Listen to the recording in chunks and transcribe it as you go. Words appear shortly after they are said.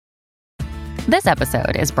This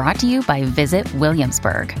episode is brought to you by Visit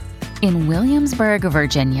Williamsburg. In Williamsburg,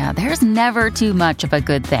 Virginia, there's never too much of a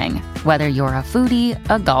good thing. Whether you're a foodie,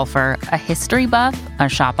 a golfer, a history buff, a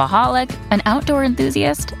shopaholic, an outdoor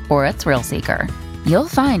enthusiast, or a thrill seeker, you'll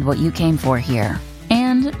find what you came for here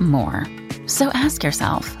and more. So ask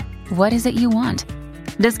yourself, what is it you want?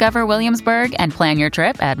 Discover Williamsburg and plan your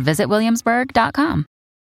trip at visitwilliamsburg.com.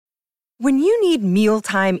 When you need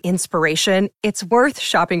mealtime inspiration, it's worth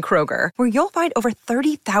shopping Kroger, where you'll find over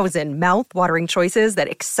 30,000 mouth-watering choices that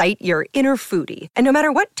excite your inner foodie. And no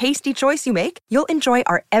matter what tasty choice you make, you'll enjoy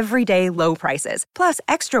our everyday low prices, plus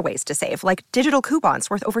extra ways to save, like digital coupons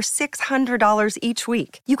worth over $600 each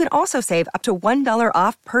week. You can also save up to $1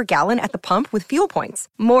 off per gallon at the pump with fuel points.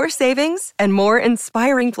 More savings and more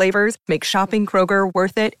inspiring flavors make shopping Kroger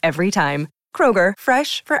worth it every time. Kroger,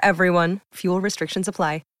 fresh for everyone. Fuel restrictions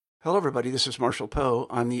apply. Hello, everybody. This is Marshall Poe.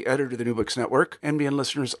 I'm the editor of the New Books Network. NBN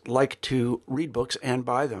listeners like to read books and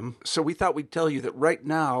buy them. So we thought we'd tell you that right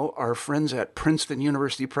now, our friends at Princeton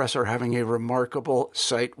University Press are having a remarkable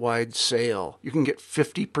site-wide sale. You can get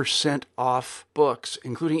 50% off books,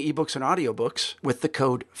 including ebooks and audiobooks, with the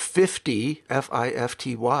code 50,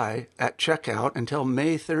 F-I-F-T-Y, at checkout until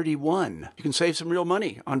May 31. You can save some real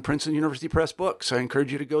money on Princeton University Press books. I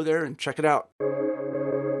encourage you to go there and check it out.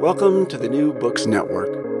 Welcome to the New Books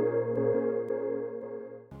Network.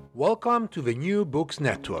 Welcome to the New Books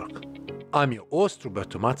Network. I'm your host,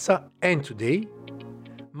 Roberto Mazza, and today,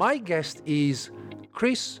 my guest is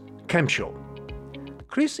Chris Kempshall.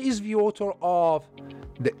 Chris is the author of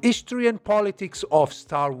The History and Politics of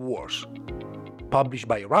Star Wars, published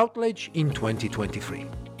by Routledge in 2023.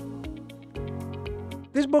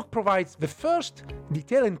 This book provides the first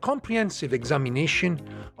detailed and comprehensive examination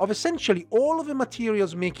of essentially all of the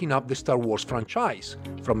materials making up the Star Wars franchise,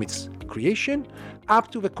 from its creation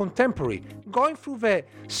up to the contemporary, going through the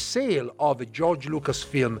sale of the George Lucas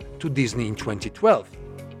film to Disney in 2012.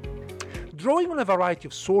 Drawing on a variety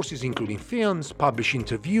of sources including films, published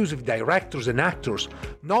interviews with directors and actors,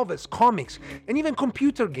 novels, comics, and even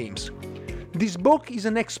computer games, this book is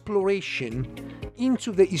an exploration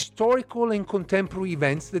into the historical and contemporary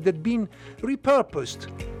events that had been repurposed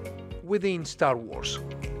within Star Wars.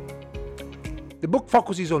 The book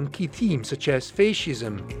focuses on key themes such as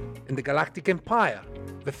fascism and the Galactic Empire,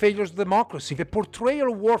 the failures of democracy, the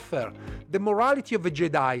portrayal of warfare, the morality of the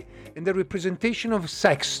Jedi, and the representation of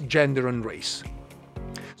sex, gender, and race.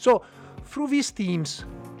 So, through these themes,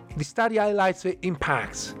 the study highlights the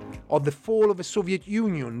impacts of the fall of the Soviet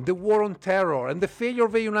Union, the war on terror, and the failure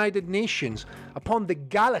of the United Nations upon the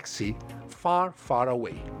galaxy far, far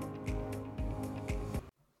away.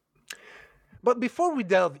 But before we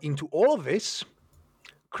delve into all of this,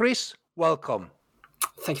 Chris, welcome.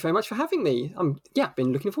 Thank you very much for having me.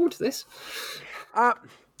 Been looking forward to this.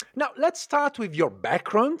 Now, let's start with your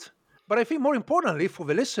background, but I think more importantly for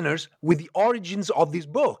the listeners, with the origins of this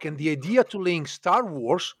book and the idea to link Star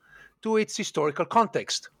Wars to its historical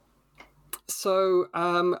context. So,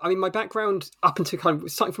 my background up until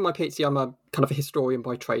starting from my PhD, I'm a kind of a historian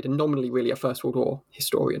by trade and nominally really a First World War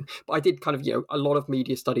historian. But I did a lot of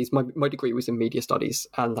media studies. My degree was in media studies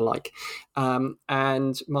and the like.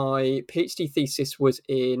 And my PhD thesis was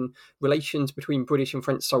in relations between British and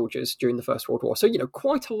French soldiers during the First World War. So,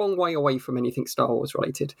 quite a long way away from anything Star Wars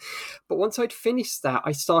related. But once I'd finished that,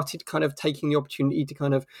 I started kind of taking the opportunity to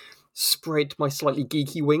kind of spread my slightly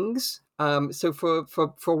geeky wings. So for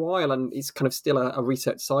a while, and it's kind of still a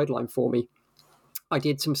research sideline for me, I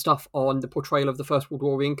did some stuff on the portrayal of the First World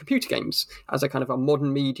War in computer games as a kind of a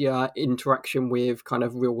modern media interaction with kind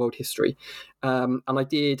of real world history. And I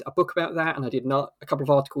did a book about that, and I did a couple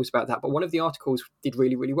of articles about that. But one of the articles did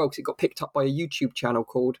really, really well because it got picked up by a YouTube channel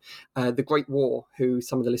called The Great War, who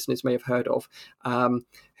some of the listeners may have heard of,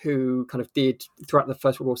 who kind of did, throughout the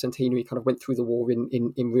First World War centenary, kind of went through the war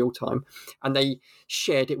in real time. And they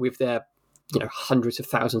shared it with their hundreds of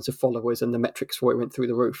thousands of followers, and the metrics for it went through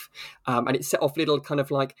the roof. And it set off little kind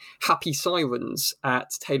of like happy sirens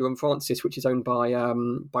at Taylor and Francis, which is owned by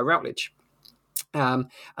Routledge. And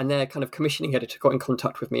their kind of commissioning editor got in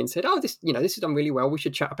contact with me and said, this is done really well. We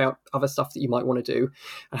should chat about other stuff that you might want to do.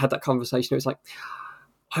 And had that conversation. It was like,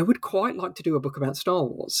 I would quite like to do a book about Star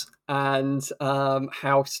Wars and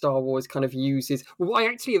how Star Wars kind of uses... Well, what I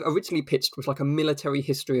actually originally pitched was like a military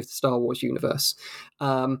history of the Star Wars universe.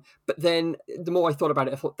 But then the more I thought about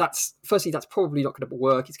it, I thought that's probably not going to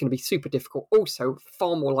work. It's going to be super difficult. Also,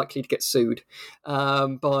 far more likely to get sued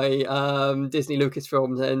by Disney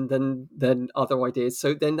Lucasfilm than other ideas.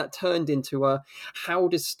 So then that turned into how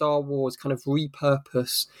does Star Wars kind of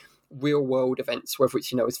repurpose real world events, whether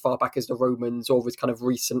it's as far back as the Romans or as kind of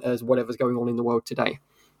recent as whatever's going on in the world today.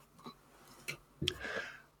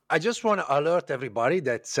 I just want to alert everybody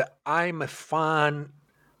that I'm a fan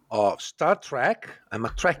of Star Trek. I'm a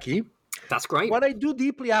Trekkie. That's great. But I do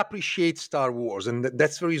deeply appreciate Star Wars, and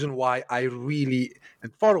that's the reason why I really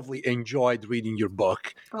and thoroughly enjoyed reading your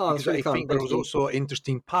book. Oh, that's Because really I kind. think there was also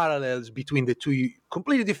interesting parallels between the two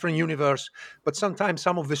completely different universe, but sometimes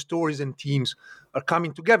some of the stories and themes are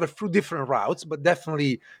coming together through different routes. But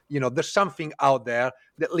definitely, there's something out there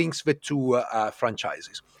that links the two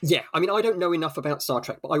franchises. Yeah, I mean, I don't know enough about Star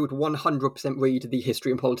Trek, but I would 100% read the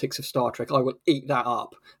history and politics of Star Trek. I will eat that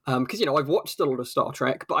up because I've watched a lot of Star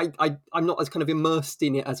Trek, but I'm not as kind of immersed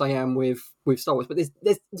in it as I am with Star Wars. But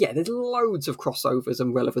there's loads of crossovers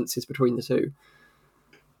and relevances between the two.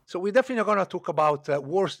 So we're definitely going to talk about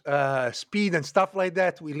warp speed and stuff like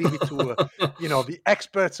that. We leave it to the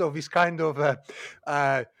experts of this kind of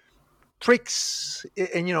tricks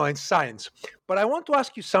and science. But I want to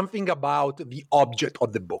ask you something about the object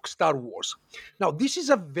of the book, Star Wars. Now, this is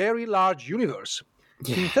a very large universe.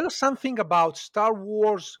 Yeah. Can you tell us something about Star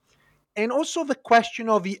Wars and also the question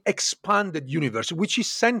of the expanded universe, which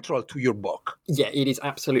is central to your book? Yeah, it is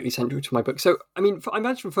absolutely central to my book. So, I mean, I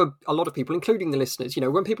imagine for a lot of people, including the listeners,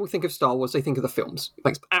 when people think of Star Wars, they think of the films. It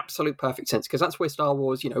makes absolute perfect sense because that's where Star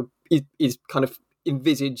Wars, is kind of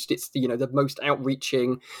envisaged. It's the most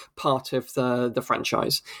outreaching part of the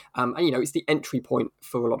franchise, and it's the entry point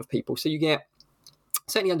for a lot of people. So you get,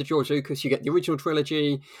 certainly under George Lucas, you get the original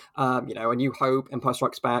trilogy, A New Hope, Empire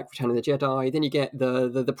Strikes Back, Return of the Jedi. Then you get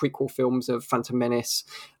the prequel films of Phantom Menace,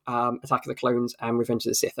 Attack of the Clones, and Revenge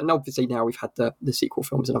of the Sith. And obviously now we've had the sequel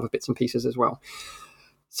films and other bits and pieces as well.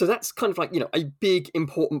 So that's kind of like, a big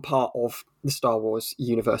important part of the Star Wars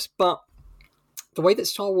universe. But the way that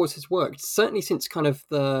Star Wars has worked, certainly since kind of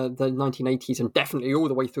the 1980s and definitely all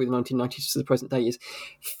the way through the 1990s to the present day, is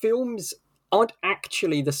films aren't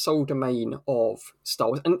actually the sole domain of Star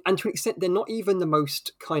Wars. And to an extent, they're not even the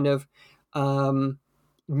most kind of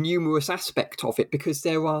numerous aspect of it, because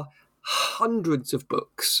there are hundreds of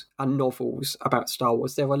books and novels about Star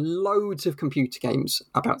Wars. There are loads of computer games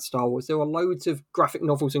about Star Wars. There are loads of graphic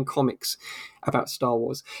novels and comics about Star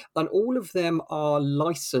Wars. And all of them are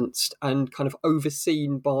licensed and kind of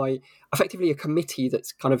overseen by effectively a committee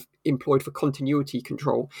that's kind of employed for continuity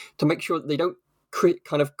control to make sure that they don't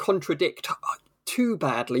kind of contradict too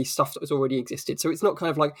badly stuff that has already existed. So it's not kind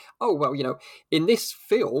of like, oh, well, in this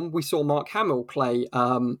film we saw Mark Hamill play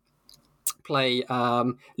Luke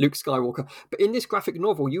Skywalker, but in this graphic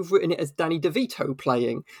novel you've written it as Danny DeVito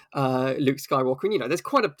playing Luke Skywalker, and there's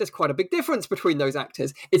quite a big difference between those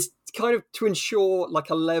actors. It's kind of to ensure like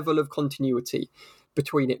a level of continuity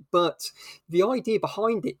between it. But the idea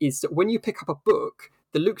behind it is that when you pick up a book,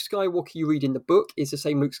 the Luke Skywalker you read in the book is the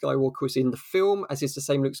same Luke Skywalker as in the film, as is the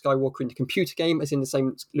same Luke Skywalker in the computer game, as in the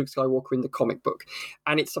same Luke Skywalker in the comic book.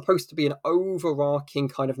 And it's supposed to be an overarching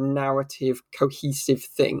kind of narrative, cohesive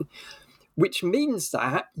thing, which means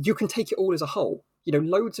that you can take it all as a whole.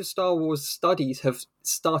 Loads of Star Wars studies have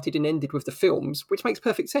started and ended with the films, which makes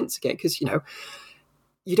perfect sense again, because, you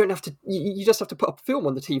don't have to, you just have to put a film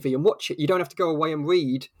on the TV and watch it. You don't have to go away and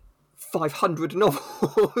read 500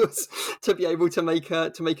 novels to be able to make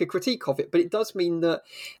a critique of it. But it does mean that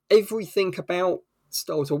everything about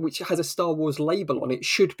Star Wars, or which has a Star Wars label on it,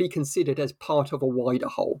 should be considered as part of a wider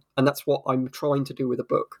whole. And that's what I'm trying to do with the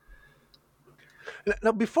book.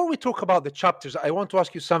 Now, before we talk about the chapters, I want to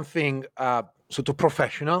ask you something sort of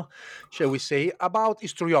professional, shall we say, about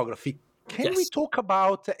historiography. Can we talk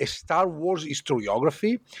about a Star Wars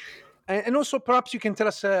historiography? And also, perhaps you can tell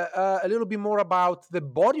us a little bit more about the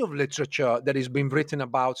body of literature that has been written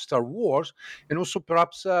about Star Wars, and also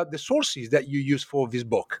perhaps the sources that you use for this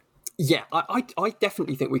book. Yeah, I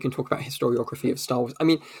definitely think we can talk about historiography of Star Wars. I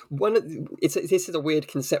mean, this is a weird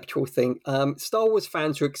conceptual thing. Star Wars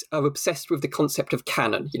fans are obsessed with the concept of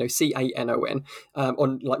canon, CANON,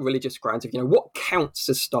 on like religious grounds of, what counts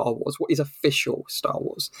as Star Wars, what is official Star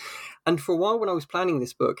Wars. And for a while when I was planning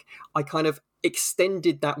this book, I kind of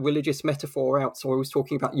extended that religious metaphor out. So I was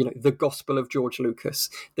talking about, the gospel of George Lucas,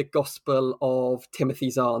 the gospel of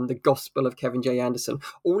Timothy Zahn, the gospel of Kevin J. Anderson,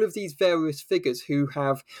 all of these various figures who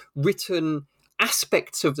have written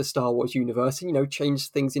aspects of the Star Wars universe and,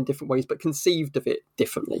 changed things in different ways, but conceived of it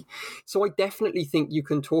differently. So I definitely think you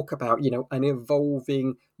can talk about, an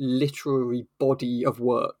evolving literary body of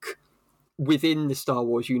work within the Star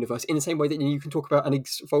Wars universe, in the same way that you can talk about an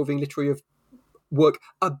evolving literary work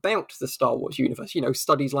about the Star Wars universe,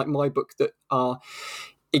 studies like my book that are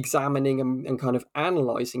examining and kind of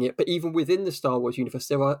analysing it. But even within the Star Wars universe,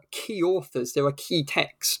 there are key authors, there are key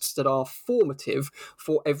texts that are formative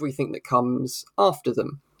for everything that comes after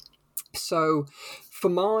them. So for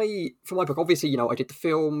my book, obviously, I did the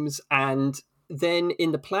films, and then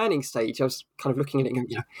in the planning stage, I was kind of looking at it and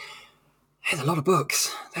going, there's a lot of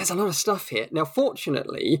books. There's a lot of stuff here. Now,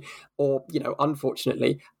 fortunately, or,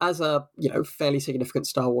 unfortunately, as a, fairly significant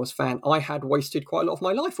Star Wars fan, I had wasted quite a lot of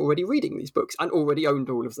my life already reading these books and already owned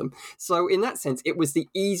all of them. So in that sense, it was the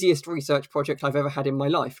easiest research project I've ever had in my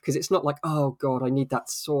life, because it's not like, oh God, I need that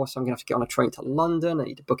source. I'm going to have to get on a train to London. I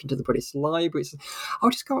need to book into the British Library. I'll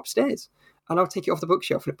just go upstairs and I'll take it off the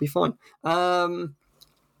bookshelf and it'll be fine.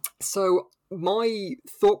 So my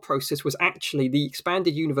thought process was actually the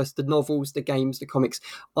expanded universe, the novels, the games, the comics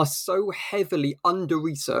are so heavily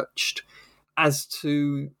under-researched as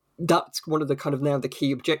to, that's one of the kind of now the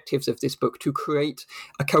key objectives of this book, to create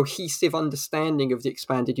a cohesive understanding of the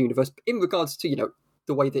expanded universe in regards to,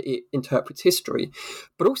 the way that it interprets history,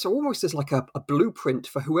 but also almost as like a blueprint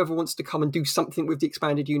for whoever wants to come and do something with the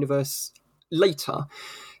expanded universe later.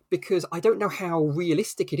 Because I don't know how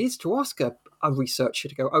realistic it is to ask a researcher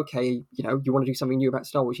to go, okay, you want to do something new about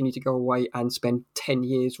Star Wars, you need to go away and spend 10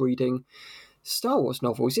 years reading Star Wars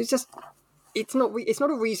novels. It's not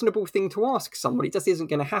a reasonable thing to ask someone. It just isn't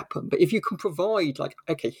going to happen. But if you can provide, like,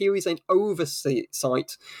 okay, here is an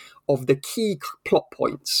oversight of the key plot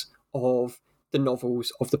points of the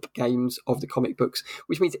novels, of the games, of the comic books,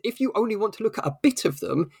 which means if you only want to look at a bit of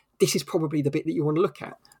them, this is probably the bit that you want to look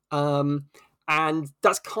at. And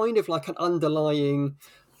that's kind of like an underlying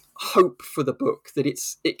hope for the book, that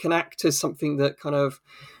it can act as something that kind of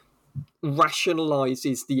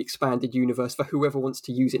rationalizes the expanded universe for whoever wants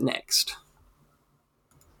to use it next.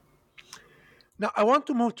 Now, I want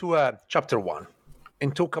to move to chapter 1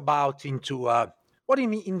 and talk about into what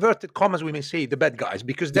in inverted commas we may say the bad guys,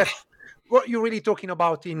 because that's what you're really talking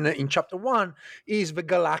about in chapter 1 is the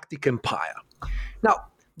Galactic Empire. Now,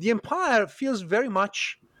 the Empire feels very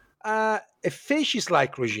much a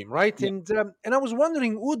fascist-like regime, right? Yeah. And I was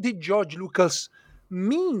wondering, what did George Lucas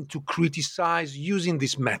mean to criticize using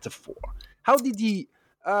this metaphor? How did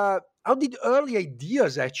early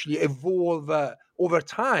ideas actually evolve over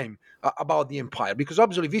time about the empire? Because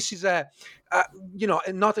obviously this is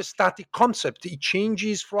not a static concept. It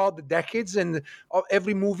changes throughout the decades, and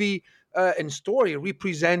every movie and story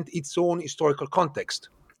represent its own historical context.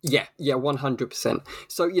 Yeah, 100%.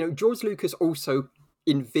 So, George Lucas also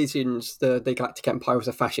envisions the Galactic Empire as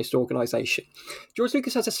a fascist organization. George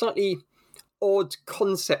Lucas has a slightly odd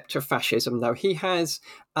concept of fascism, though. He has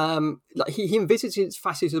he envisages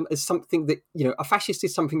fascism as something that, a fascist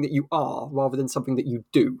is something that you are rather than something that you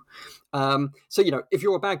do. So if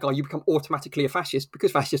you're a bad guy, you become automatically a fascist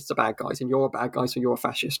because fascists are bad guys, and you're a bad guy, so you're a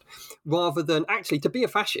fascist. Rather than actually, to be a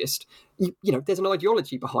fascist, there's an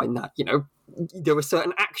ideology behind that. There are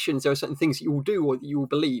certain actions, there are certain things that you will do or that you will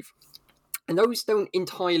believe. And those don't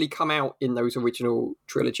entirely come out in those original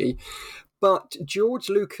trilogy. But George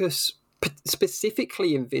Lucas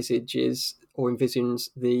specifically envisions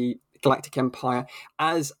the Galactic Empire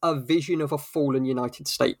as a vision of a fallen United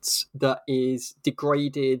States that is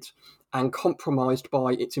degraded and compromised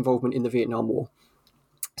by its involvement in the Vietnam War.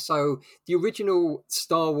 So the original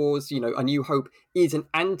Star Wars, A New Hope, is an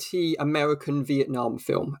anti-American Vietnam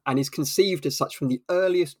film and is conceived as such from the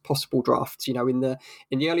earliest possible drafts. In the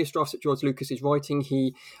earliest drafts that George Lucas is writing,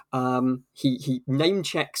 he name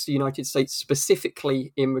checks the United States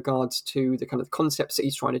specifically in regards to the kind of concepts that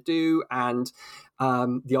he's trying to do and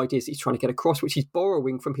the ideas that he's trying to get across, which he's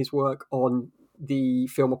borrowing from his work on the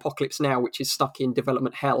film Apocalypse Now, which is stuck in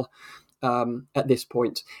development hell at this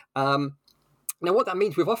point. Now, what that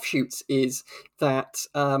means with offshoots is that,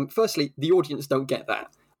 firstly, the audience don't get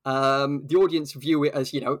that. The audience view it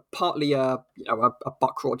as, partly a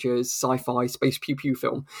Buck Rogers sci-fi space pew-pew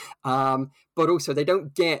film, but also they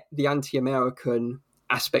don't get the anti-American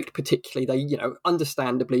aspect particularly. They,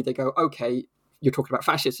 understandably, they go, okay, you're talking about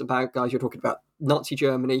fascists and bad guys, you're talking about Nazi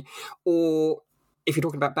Germany, or if you're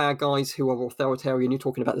talking about bad guys who are authoritarian, you're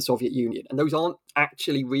talking about the Soviet Union. And those aren't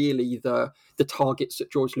actually really the targets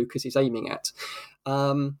that George Lucas is aiming at.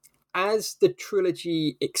 As the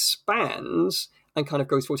trilogy expands and kind of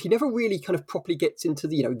goes forward, he never really kind of properly gets into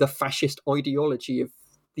the fascist ideology of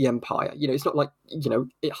the Empire. It's not like,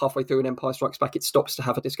 halfway through an Empire Strikes Back, it stops to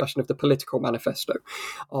have a discussion of the political manifesto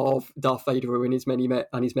of Darth Vader and his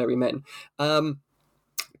merry men.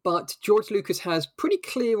 But George Lucas has pretty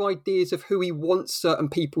clear ideas of who he wants certain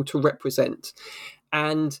people to represent.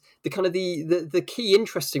 And the kind of the key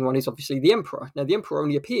interesting one is obviously the Emperor. Now, the Emperor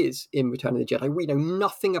only appears in Return of the Jedi. We know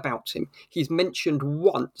nothing about him. He's mentioned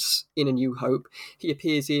once in A New Hope. He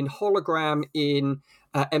appears in hologram in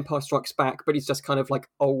Empire Strikes Back, but he's just kind of like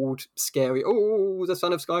old, scary. Oh, the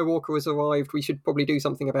son of Skywalker has arrived. We should probably do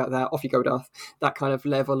something about that. Off you go, Darth. That kind of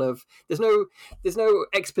level of there's no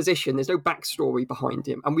exposition, there's no backstory behind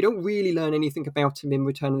him, and we don't really learn anything about him in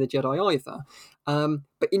Return of the Jedi either.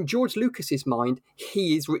 But in George Lucas's mind,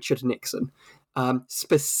 he is Richard Nixon.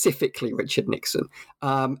 Specifically Richard Nixon.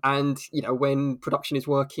 And, when production is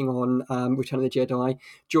working on Return of the Jedi,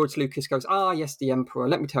 George Lucas goes, yes, the Emperor.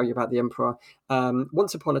 Let me tell you about the Emperor.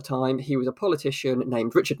 Once upon a time, he was a politician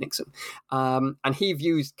named Richard Nixon. And he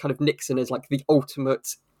views kind of Nixon as like the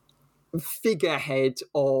ultimate figurehead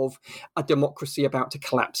of a democracy about to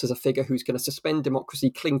collapse, as a figure who's going to suspend democracy,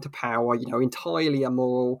 cling to power, entirely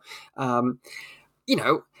immoral. I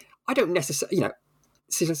don't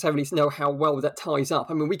necessarily know how well that ties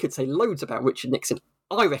up. I mean, we could say loads about Richard Nixon.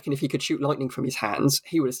 I reckon if he could shoot lightning from his hands,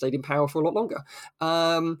 he would have stayed in power for a lot longer.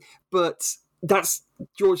 But that's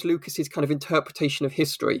George Lucas's kind of interpretation of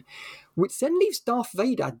history, which then leaves Darth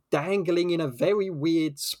Vader dangling in a very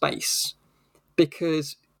weird space,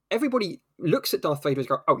 because everybody looks at Darth Vader and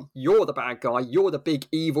goes, oh, you're the bad guy, you're the big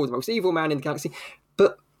evil, the most evil man in the galaxy.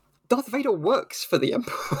 But Darth Vader works for the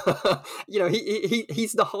Emperor.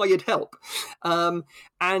 He's the hired help.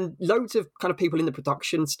 And loads of kind of people in the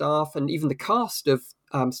production staff and even the cast of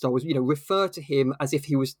Star Wars, refer to him as if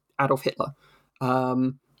he was Adolf Hitler.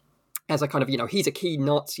 As a kind of, he's a key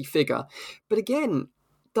Nazi figure. But again,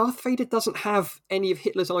 Darth Vader doesn't have any of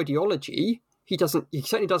Hitler's ideology. He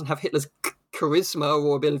certainly doesn't have Hitler's charisma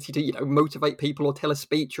or ability to, motivate people or tell a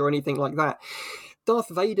speech or anything like that. Darth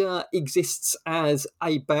Vader exists as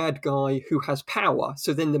a bad guy who has power.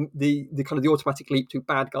 So then the kind of the automatic leap to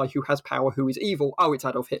bad guy who has power, who is evil. Oh, it's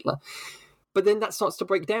Adolf Hitler. But then that starts to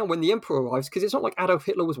break down when the Emperor arrives, because it's not like Adolf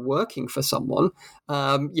Hitler was working for someone,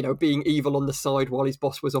 being evil on the side while his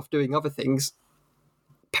boss was off doing other things.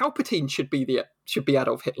 Palpatine should be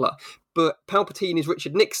Adolf Hitler, but Palpatine is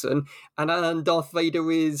Richard Nixon, and Darth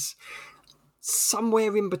Vader is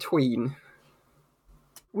somewhere in between.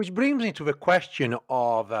 Which brings me to the question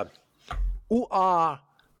of who are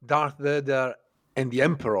Darth Vader and the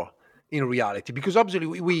Emperor in reality? Because obviously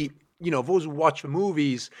we those who watch the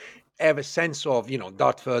movies have a sense of,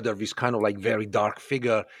 Darth Vader, this kind of like very dark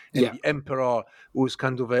figure, and the Emperor who's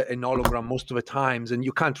kind of an hologram most of the times, and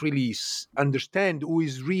you can't really understand who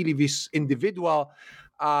is really this individual.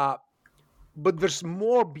 But there's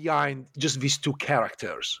more behind just these two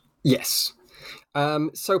characters. Yes.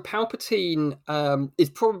 So Palpatine is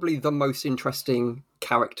probably the most interesting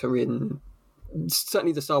character in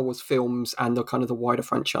certainly the Star Wars films and the kind of the wider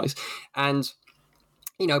franchise. And,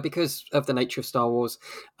 because of the nature of Star Wars,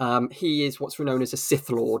 he is what's known as a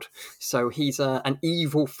Sith Lord. So he's an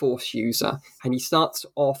evil Force user. And he starts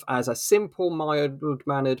off as a simple,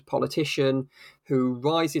 mild-mannered politician who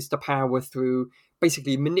rises to power through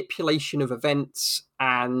basically manipulation of events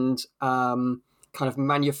and kind of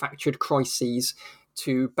manufactured crises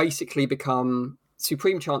to basically become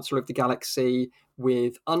Supreme Chancellor of the Galaxy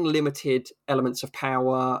with unlimited elements of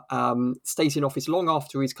power, stays in office long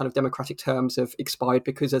after his kind of democratic terms have expired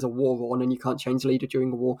because there's a war on and you can't change the leader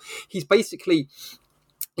during a war. He's basically,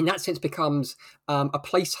 in that sense, becomes a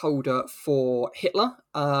placeholder for Hitler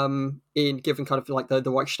in given kind of like the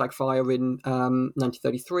Reichstag fire in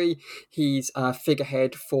 1933. He's a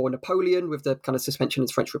figurehead for Napoleon with the kind of suspension of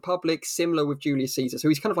the French Republic, similar with Julius Caesar. So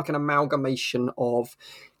he's kind of like an amalgamation of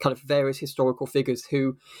kind of various historical figures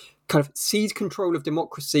who kind of seize control of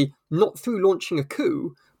democracy, not through launching a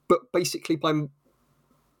coup, but basically by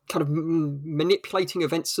kind of manipulating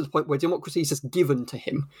events to the point where democracy is just given to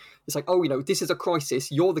him. It's like, this is a crisis.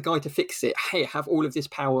 You're the guy to fix it. Hey, have all of this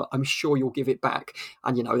power. I'm sure you'll give it back.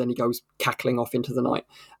 And, then he goes cackling off into the night.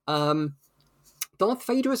 Darth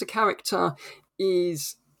Vader as a character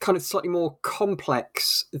is kind of slightly more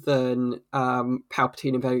complex than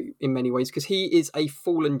Palpatine in many ways, because he is a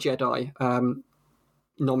fallen Jedi,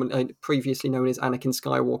 previously known as Anakin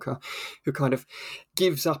Skywalker, who kind of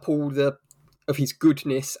gives up all of his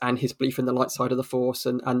goodness and his belief in the light side of the Force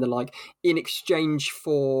and the like in exchange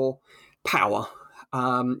for power.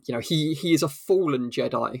 He is a fallen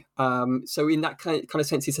Jedi. So in that kind of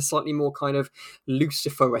sense, he's a slightly more kind of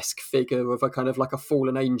Lucifer-esque figure of a kind of like a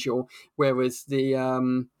fallen angel, whereas the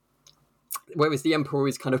Emperor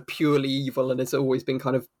is kind of purely evil and has always been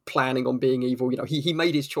kind of planning on being evil. He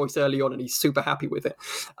made his choice early on and he's super happy with it.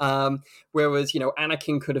 Whereas,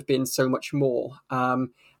 Anakin could have been so much more.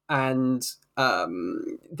 And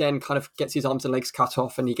then kind of gets his arms and legs cut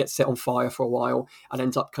off and he gets set on fire for a while and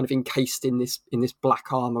ends up kind of encased in this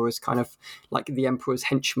black armor as kind of like the Emperor's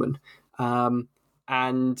henchman.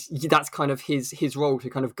 and that's kind of his role, to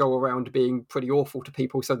kind of go around being pretty awful to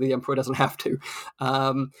people so the Emperor doesn't have to.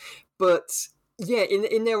 But yeah,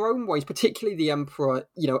 in their own ways, particularly the Emperor,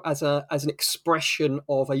 as an expression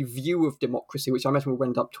of a view of democracy, which I imagine we'll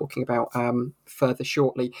end up talking about further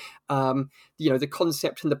shortly. The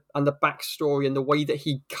concept and the backstory and the way that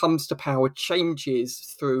he comes to power changes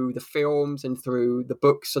through the films and through the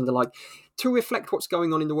books and the like, to reflect what's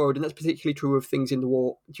going on in the world. And that's particularly true of things in the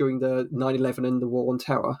war during the 9/11 and the War on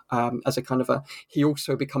Terror. As a kind of he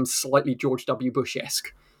also becomes slightly George W.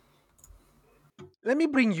 Bush-esque. Let me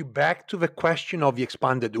bring you back to the question of the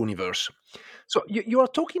expanded universe. So you are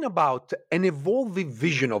talking about an evolving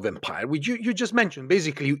vision of empire, which you just mentioned.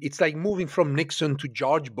 Basically, it's like moving from Nixon to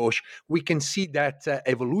George Bush. We can see that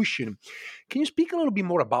evolution. Can you speak a little bit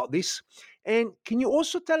more about this? And can you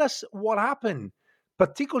also tell us what happened,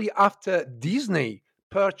 particularly after Disney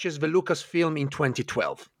purchased the Lucasfilm in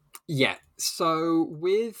 2012? Yeah. So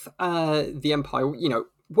with the Empire,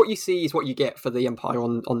 what you see is what you get for the Empire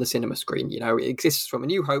on the cinema screen. It exists from A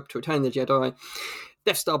New Hope to Return of the Jedi.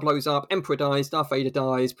 Death Star blows up, Emperor dies, Darth Vader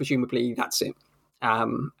dies, presumably that's it.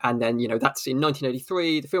 And then, that's in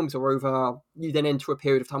 1983, the films are over. You then enter a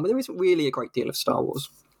period of time where there isn't really a great deal of Star Wars.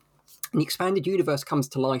 And the expanded universe comes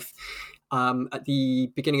to life at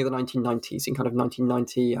the beginning of the 1990s, in kind of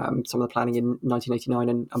 1990, some of the planning in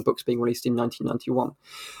 1989 and books being released in 1991.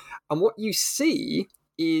 And what you see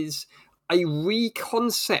is a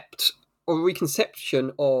reconcept or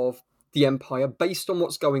reconception of the Empire based on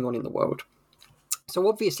what's going on in the world. So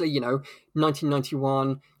obviously,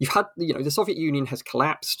 1991, you've had, the Soviet Union has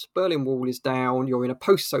collapsed, Berlin Wall is down, you're in a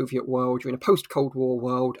post-Soviet world, you're in a post-Cold War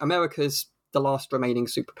world, America's the last remaining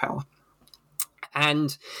superpower.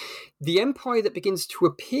 And the empire that begins to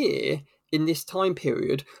appear in this time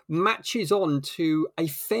period matches on to a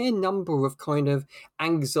fair number of kind of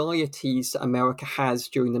anxieties that America has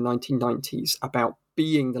during the 1990s about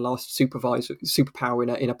being the last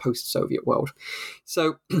superpower in a post-Soviet world.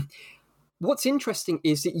 So what's interesting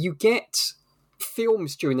is that you get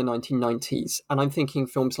films during the 1990s, and I'm thinking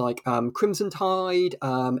films like Crimson Tide,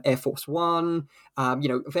 Air Force One,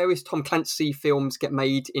 various Tom Clancy films get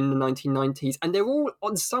made in the 1990s, and they're all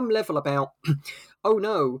on some level about, oh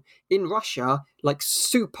no, in Russia, like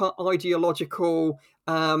super ideological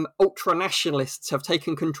ultra-nationalists have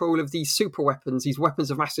taken control of these super weapons, these weapons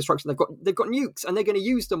of mass destruction. They've got nukes, and they're going to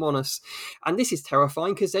use them on us, and this is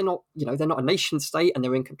terrifying because they're not a nation state, and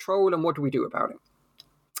they're in control. And what do we do about it?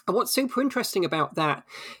 And what's super interesting about that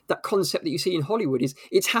concept that you see in Hollywood is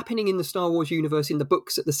it's happening in the Star Wars universe in the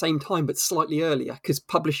books at the same time, but slightly earlier, because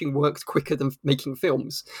publishing works quicker than making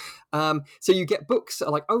films. So you get books that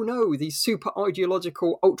are like, oh no, these super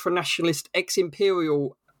ideological, ultra-nationalist,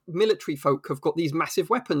 ex-imperial military folk have got these massive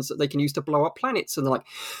weapons that they can use to blow up planets. And they're like,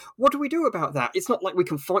 what do we do about that? It's not like we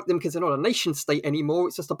can fight them because they're not a nation state anymore.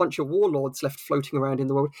 It's just a bunch of warlords left floating around in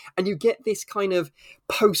the world. And you get this kind of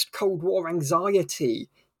post-Cold War anxiety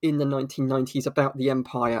in the 1990s about the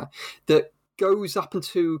empire that goes up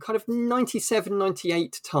into kind of 97,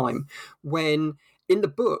 98 time, when in the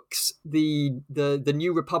books, the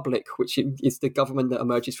New Republic, which is the government that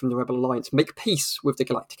emerges from the Rebel Alliance, make peace with the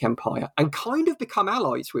Galactic Empire and kind of become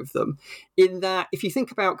allies with them. In that, if you think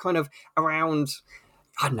about kind of around,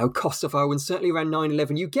 I don't know, Kosovo and certainly around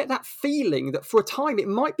 9/11, you get that feeling that for a time it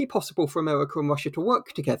might be possible for America and Russia to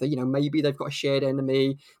work together. Maybe they've got a shared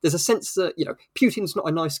enemy. There's a sense that, Putin's not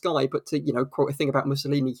a nice guy, but to, quote a thing about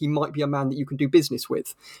Mussolini, he might be a man that you can do business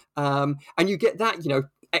with. And you get that,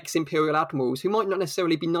 ex-imperial admirals who might not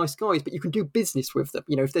necessarily be nice guys, but you can do business with them.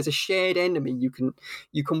 If there's a shared enemy, you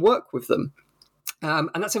can work with them. And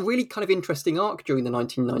that's a really kind of interesting arc during the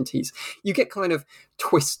 1990s. You get kind of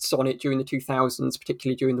twists on it during the 2000s,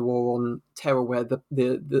 particularly during the War on Terror, where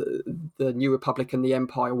the New Republic and the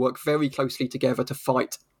Empire work very closely together to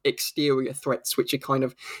fight exterior threats, which are kind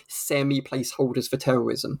of semi-placeholders for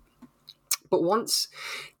terrorism. But once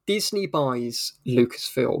Disney buys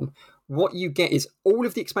Lucasfilm, what you get is all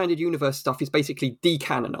of the expanded universe stuff is basically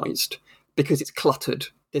decanonized because it's cluttered.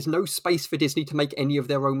 There's no space for Disney to make any of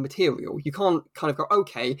their own material. You can't kind of go,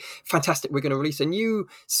 okay, fantastic, we're going to release a new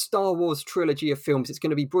Star Wars trilogy of films. It's going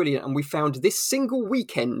to be brilliant. And we found this single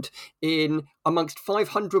weekend in amongst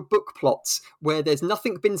 500 book plots where there's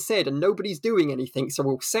nothing been said and nobody's doing anything. So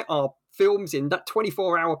we'll set our films in that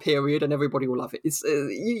 24-hour period and everybody will love it. It's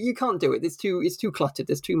you can't do it. It's too cluttered.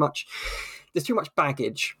 There's too much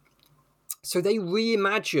baggage. So they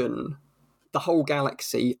reimagine the whole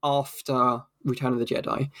galaxy after Return of the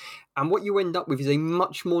Jedi. And what you end up with is a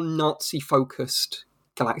much more Nazi-focused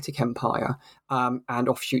galactic empire, and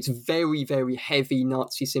offshoots, very, very heavy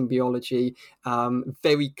Nazi symbology,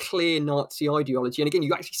 very clear Nazi ideology. And again,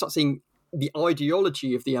 you actually start seeing the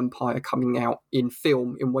ideology of the empire coming out in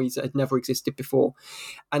film in ways that had never existed before.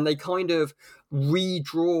 And they kind of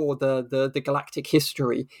redraw the galactic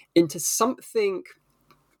history into something,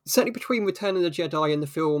 certainly between Return of the Jedi and the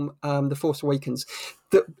film The Force Awakens,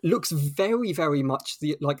 that looks very, very much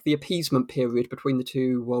like the appeasement period between the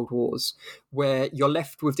two world wars, where you're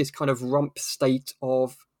left with this kind of rump state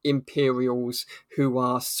of Imperials who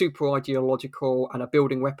are super ideological and are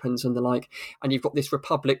building weapons and the like, and you've got this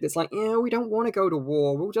republic that's like, yeah, we don't want to go to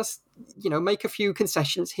war, we'll just, make a few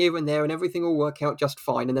concessions here and there and everything will work out just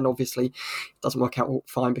fine. And then obviously it doesn't work out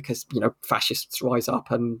fine because fascists rise up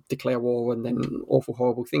and declare war, and then awful,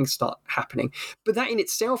 horrible things start happening. But that in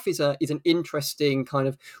itself is an interesting kind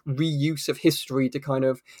of reuse of history to kind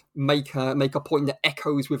of make a point that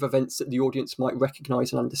echoes with events that the audience might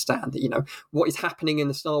recognize and understand, that what is happening in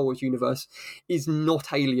the Star Wars universe is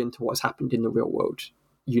not alien to what's happened in the real world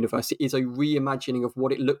universe. It is a reimagining of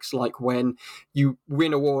what it looks like when you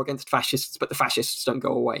win a war against fascists, but the fascists don't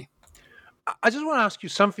go away. I just want to ask you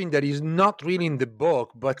something that is not really in the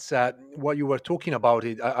book, but while you were talking about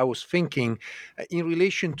it, I was thinking in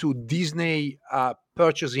relation to Disney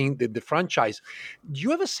purchasing the franchise. Do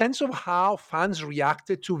you have a sense of how fans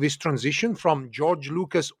reacted to this transition from George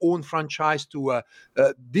Lucas' own franchise to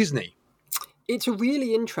Disney? It's a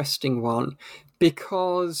really interesting one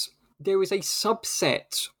because there is a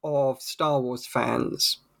subset of Star Wars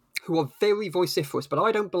fans who are very vociferous, but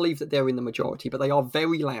I don't believe that they're in the majority, but they are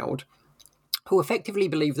very loud, who effectively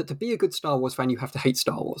believe that to be a good Star Wars fan, you have to hate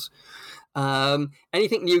Star Wars.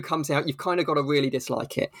 Anything new comes out, you've kind of got to really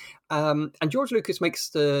dislike it. And George Lucas makes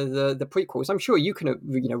the prequels. I'm sure you can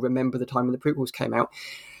remember the time when the prequels came out.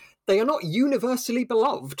 They are not universally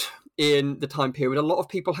beloved in the time period. A lot of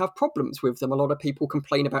people have problems with them. A lot of people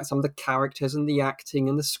complain about some of the characters and the acting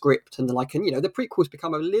and the script and the like. And, the prequels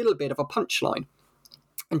become a little bit of a punchline.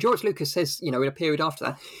 And George Lucas says, in a period after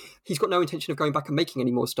that, he's got no intention of going back and making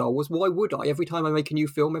any more Star Wars. Why would I? Every time I make a new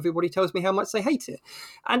film, everybody tells me how much they hate it.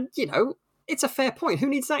 And, it's a fair point. Who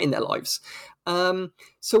needs that in their lives?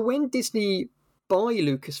 So when Disney buy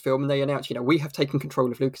Lucasfilm and they announce, we have taken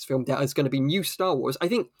control of Lucasfilm, there is going to be new Star Wars, I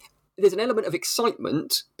think there's an element of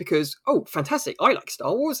excitement because, oh, fantastic, I like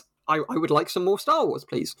Star Wars. I would like some more Star Wars,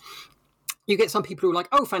 please. You get some people who are like,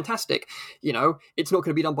 oh, fantastic, it's not going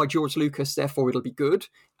to be done by George Lucas, therefore it'll be good.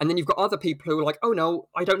 And then you've got other people who are like, oh, no,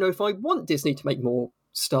 I don't know if I want Disney to make more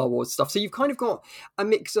Star Wars stuff. So you've kind of got a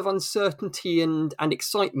mix of uncertainty and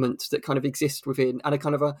excitement that kind of exist within, and a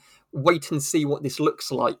kind of a wait and see what this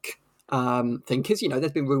looks like thing, because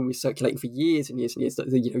there's been rumours circulating for years and years and years that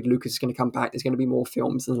Lucas is going to come back, there's going to be more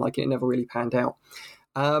films, and it never really panned out.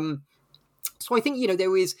 So I think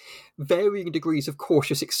there is varying degrees of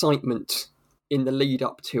cautious excitement in the lead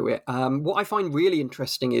up to it. What I find really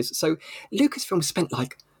interesting is, so Lucasfilm spent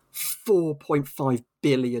like $4.5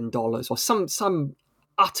 billion or some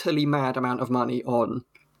utterly mad amount of money on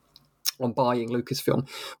buying Lucasfilm.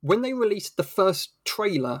 When they released the first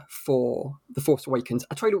trailer for The Force Awakens,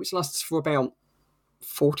 a trailer which lasts for about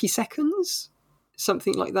 40 seconds,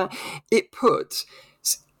 something like that, it put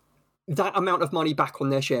that amount of money back on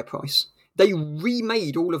their share price. They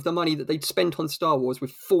remade all of the money that they'd spent on Star Wars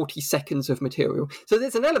with 40 seconds of material. So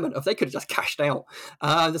there's an element of they could have just cashed out.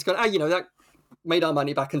 That's gone, that made our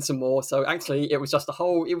money back and some more. So actually, it was just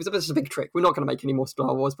a big trick. We're not going to make any more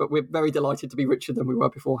Star Wars, but we're very delighted to be richer than we were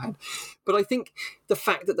beforehand. But I think the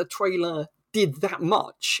fact that the trailer did that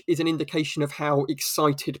much is an indication of how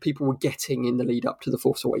excited people were getting in the lead up to The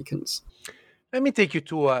Force Awakens. Let me take you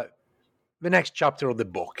to the next chapter of the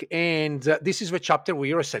book. And this is the chapter where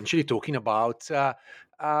you're essentially talking about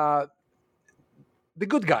the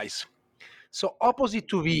good guys. So opposite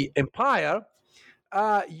to the Empire,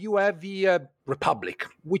 you have the Republic,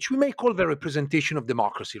 which we may call the representation of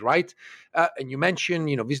democracy, right? And you mentioned,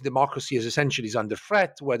 this democracy is essentially under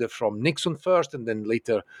threat, whether from Nixon first and then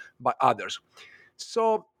later by others.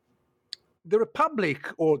 So the Republic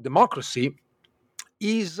or democracy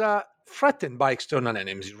is threatened by external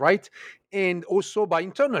enemies, right? And also by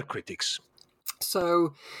internal critics.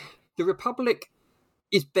 So the Republic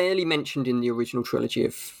is barely mentioned in the original trilogy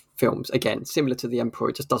of films. Again, similar to the Emperor,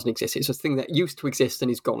 it just doesn't exist. It's a thing that used to exist and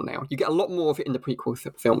is gone now. You get a lot more of it in the prequel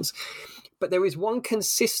films. But there is one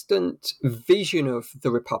consistent vision of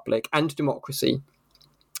the Republic and democracy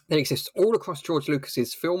that exists all across George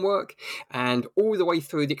Lucas's film work and all the way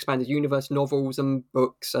through the expanded universe novels and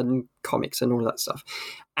books and comics and all of that stuff.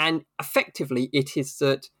 And effectively, it is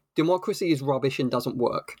that democracy is rubbish and doesn't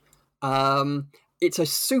work. it's a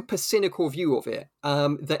super cynical view of it,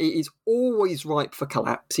 that it is always ripe for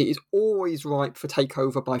collapse. It is always ripe for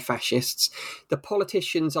takeover by fascists. The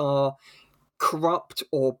politicians are corrupt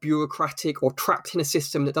or bureaucratic or trapped in a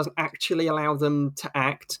system that doesn't actually allow them to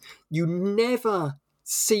act. You never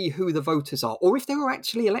see who the voters are, or if there are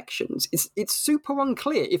actually elections. It's super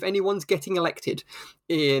unclear if anyone's getting elected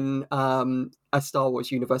in a Star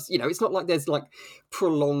Wars universe. You know, it's not like there's like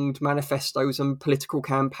prolonged manifestos and political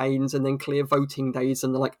campaigns and then clear voting days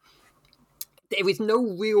and there is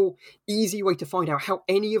no real easy way to find out how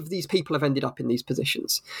any of these people have ended up in these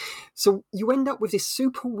positions. So you end up with this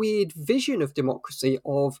super weird vision of democracy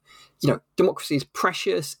of, you know, democracy is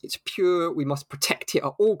precious, it's pure, we must protect it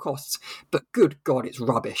at all costs, but good God, it's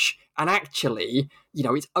rubbish. And actually, you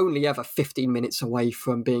know, it's only ever 15 minutes away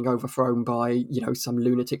from being overthrown by, you know, some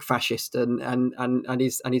lunatic fascist and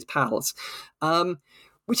his pals.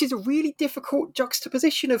 Which is a really difficult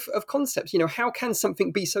juxtaposition of concepts. You know, how can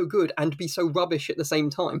something be so good and be so rubbish at the same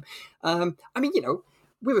time? I mean, you know,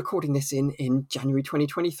 we're recording this in January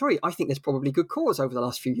 2023. I think there's probably good cause over the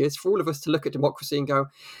last few years for all of us to look at democracy and go,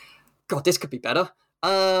 God, this could be better.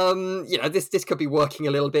 You know, this could be working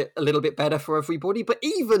a little bit better for everybody. But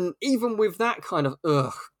even with that kind of,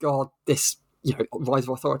 ugh, God, this, you know, rise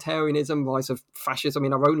of authoritarianism, rise of fascism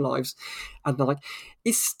in our own lives, and the like,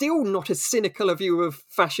 is still not as cynical a view of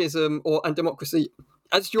fascism and democracy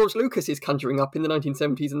as George Lucas is conjuring up in the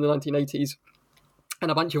 1970s and the 1980s,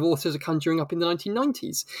 and a bunch of authors are conjuring up in the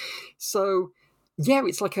 1990s. So, yeah,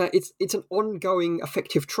 it's like it's an ongoing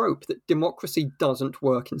effective trope that democracy doesn't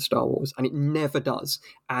work in Star Wars, and it never does.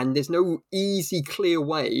 And there's no easy, clear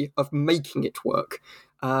way of making it work.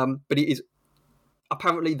 But it is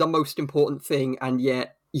apparently the most important thing, and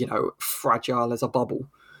yet, you know, fragile as a bubble.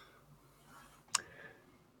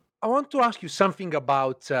 I want to ask you something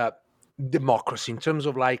about democracy in terms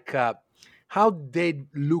of like how did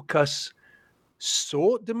Lucas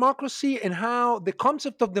saw democracy and how the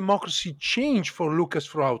concept of democracy changed for Lucas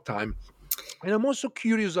throughout time. And I'm also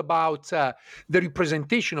curious about the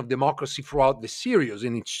representation of democracy throughout the series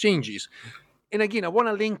and its changes. And again, I want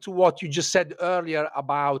to link to what you just said earlier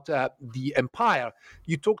about the Empire.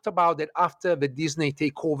 You talked about that after the Disney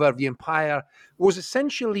takeover, the Empire was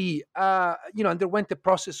essentially, underwent a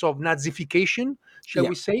process of Nazification, shall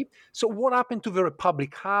we say. So what happened to the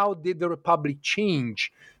Republic? How did the Republic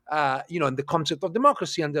change, and the concept of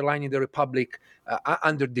democracy underlining the Republic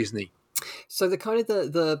under Disney? So the kind of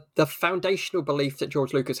the foundational belief that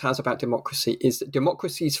George Lucas has about democracy is that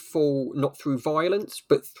democracies fall not through violence,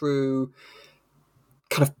 but through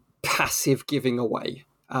kind of passive giving away.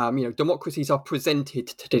 Democracies are presented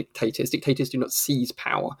to dictators. Dictators do not seize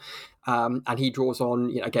power. And he draws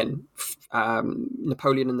on,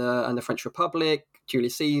 Napoleon and the French Republic,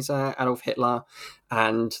 Julius Caesar, Adolf Hitler,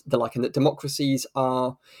 and the like, and that democracies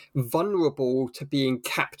are vulnerable to being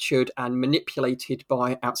captured and manipulated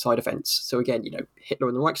by outside events. So again, Hitler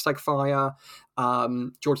and the Reichstag fire,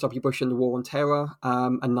 George W. Bush and the War on Terror,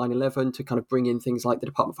 and 9/11 to kind of bring in things like the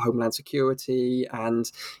Department of Homeland Security and,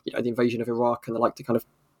 the invasion of Iraq and the like to kind of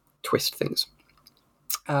twist things.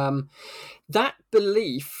 That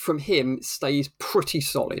belief from him stays pretty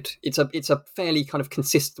solid. It's a fairly kind of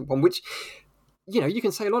consistent one, which, you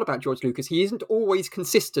can say a lot about George Lucas. He isn't always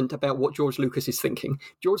consistent about what George Lucas is thinking.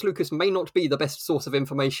 George Lucas may not be the best source of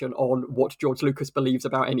information on what George Lucas believes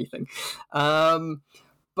about anything.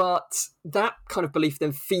 But that kind of belief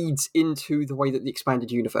then feeds into the way that the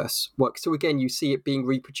expanded universe works. So again, you see it being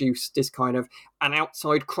reproduced as kind of an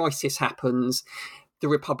outside crisis happens. The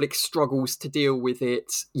Republic struggles to deal with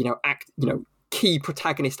it. Key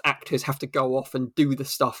protagonist actors have to go off and do the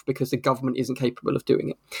stuff because the government isn't capable of doing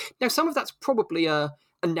it. Now, some of that's probably a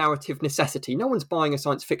narrative necessity. No one's buying a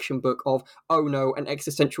science fiction book of, oh no, an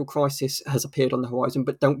existential crisis has appeared on the horizon,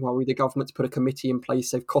 but don't worry, the government's put a committee in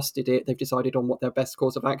place, they've costed it, they've decided on what their best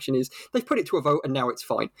course of action is, they've put it to a vote, and now it's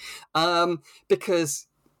fine. Because,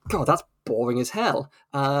 God, that's boring as hell.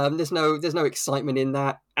 There's no excitement in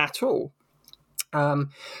that at all. But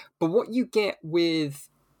what you get with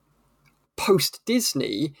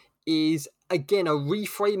post-Disney is, again, a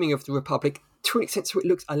reframing of the Republic to an extent so it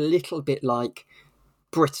looks a little bit like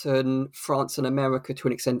Britain, France and America to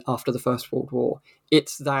an extent after the First World War.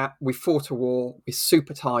 It's that we fought a war, we're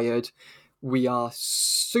super tired, we are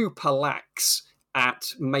super lax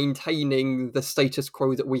at maintaining the status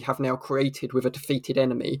quo that we have now created with a defeated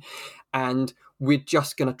enemy, and we're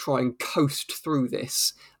just going to try and coast through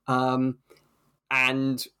this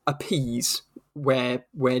and appease where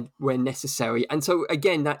necessary. And so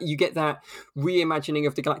again, that you get that reimagining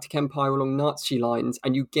of the Galactic Empire along Nazi lines,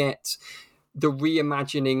 and you get the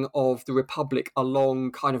reimagining of the Republic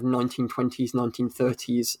along kind of 1920s,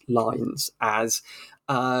 1930s lines as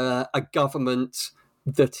a government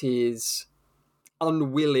that is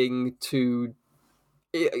unwilling to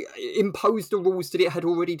impose the rules that it had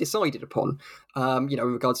already decided upon, in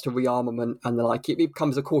regards to rearmament and the like. It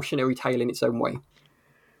becomes a cautionary tale in its own way.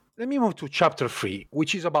 Let me move to chapter 3,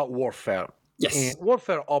 which is about warfare. Yes. And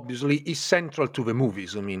warfare, obviously, is central to the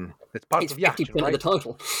movies. I mean, that's part of the action, right? It's 50% of the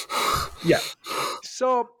title. Yeah.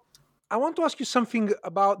 So I want to ask you something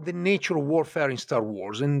about the nature of warfare in Star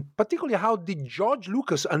Wars, and particularly how did George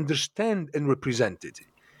Lucas understand and represent it?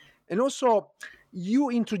 And also, you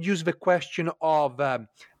introduced the question of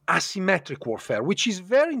asymmetric warfare, which is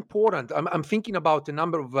very important. I'm thinking about a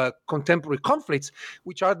number of contemporary conflicts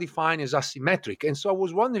which are defined as asymmetric. And so I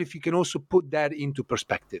was wondering if you can also put that into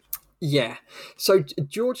perspective. Yeah. So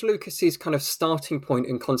George Lucas's kind of starting point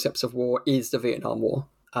in concepts of war is the Vietnam War.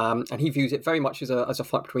 And he views it very much as a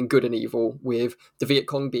fight between good and evil, with the Viet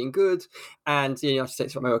Cong being good and the United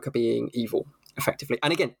States of America being evil, effectively.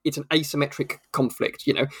 And again, it's an asymmetric conflict.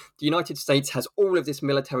 The United States has all of this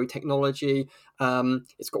military technology.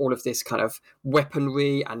 It's got all of this kind of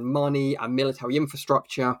weaponry and money and military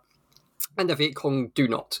infrastructure. And the Viet Cong do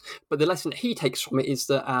not. But the lesson that he takes from it is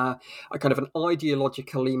that a kind of an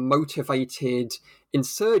ideologically motivated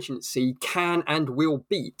insurgency can and will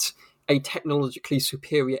beat a technologically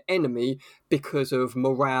superior enemy because of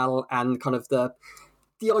morale and kind of the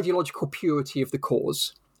ideological purity of the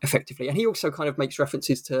cause, effectively. And he also kind of makes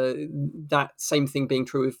references to that same thing being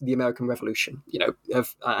true of the American Revolution,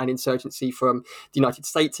 of an insurgency from the United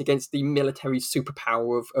States against the military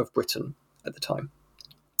superpower of Britain at the time.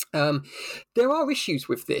 There are issues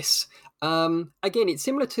with this. Again, it's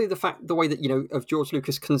similar to the way that, of George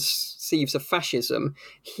Lucas conceives of fascism.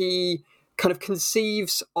 He kind of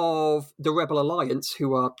conceives of the Rebel Alliance,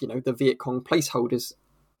 who are, the Viet Cong placeholders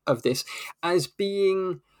of this, as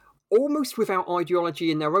being almost without ideology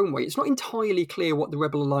in their own way. It's not entirely clear what the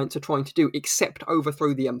Rebel Alliance are trying to do, except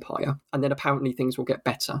overthrow the Empire, and then apparently things will get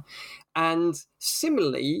better. And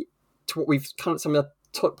similarly to what we've kind of some of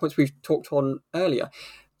the points we've talked on earlier,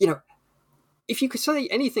 if you could say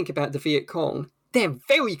anything about the Viet Cong, they're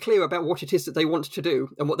very clear about what it is that they want to do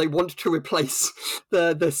and what they want to replace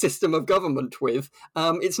the system of government with.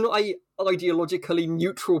 It's not a ideologically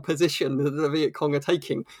neutral position that the Viet Cong are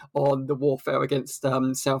taking on the warfare against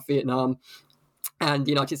South Vietnam and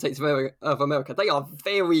the United States of America. They are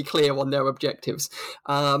very clear on their objectives.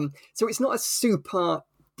 So it's not a super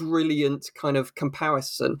brilliant kind of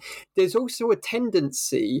comparison. There's also a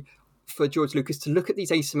tendency for George Lucas to look at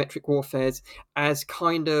these asymmetric warfares as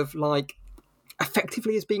kind of like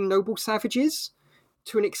effectively as being noble savages,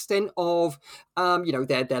 to an extent of,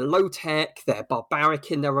 they're low tech, they're barbaric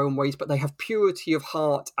in their own ways, but they have purity of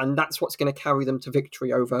heart, and that's what's going to carry them to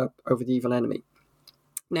victory over the evil enemy.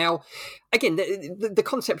 Now, again, the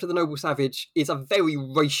concept of the noble savage is a very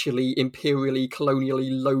racially, imperially, colonially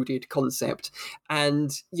loaded concept,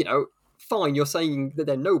 and fine, you're saying that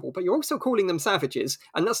they're noble, but you're also calling them savages,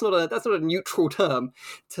 and that's not a neutral term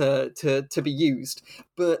to be used.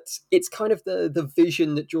 But it's kind of the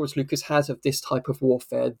vision that George Lucas has of this type of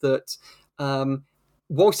warfare, that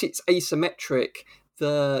whilst it's asymmetric,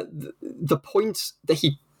 the point that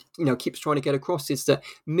he keeps trying to get across is that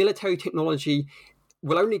military technology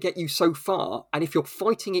will only get you so far, and if you're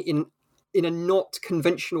fighting it in a not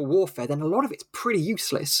conventional warfare, then a lot of it's pretty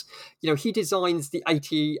useless. He designs the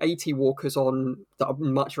AT walkers that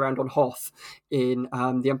march around on Hoth in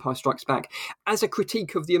The Empire Strikes Back as a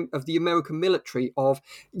critique of the American military of,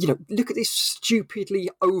 look at this stupidly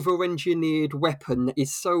over-engineered weapon that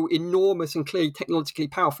is so enormous and clearly technologically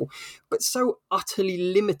powerful, but so utterly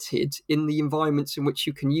limited in the environments in which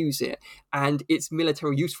you can use it and its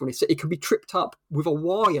military usefulness that it can be tripped up with a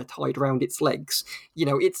wire tied around its legs.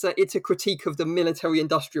 It's a critique of the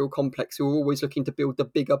military-industrial complex, who are always looking to build the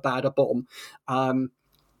bigger, badder bomb.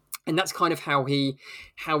 And that's kind of how he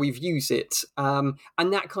views it. And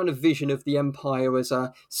that kind of vision of the Empire as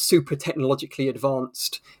a super technologically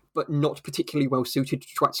advanced, but not particularly well suited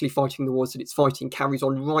to actually fighting the wars that it's fighting, carries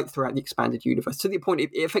on right throughout the expanded universe, to the point it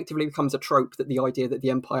effectively becomes a trope, that the idea that the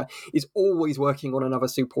Empire is always working on another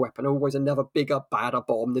super weapon, always another bigger, badder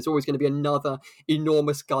bomb. There's always going to be another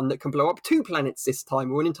enormous gun that can blow up 2 planets this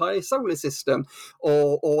time, or an entire solar system,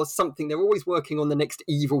 or something. They're always working on the next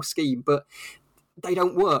evil scheme, but they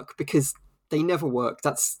don't work because they never work.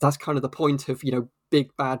 That's kind of the point of,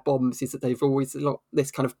 big bad bombs, is that they've always got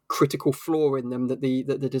this kind of critical flaw in them that the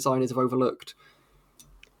designers have overlooked.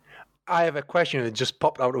 I have a question that just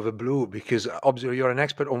popped out of the blue, because obviously you're an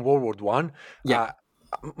expert on World War I. Yeah.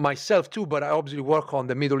 myself too, but I obviously work on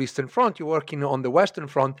the Middle Eastern front. You're working on the Western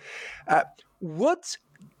front. What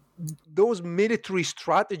those military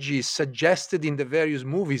strategies suggested in the various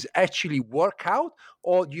movies actually work out,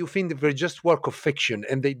 or do you think that they're just work of fiction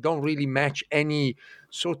and they don't really match any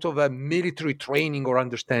sort of a military training or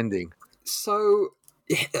understanding? So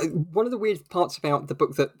one of the weird parts about the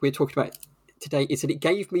book that we're talking about today is that it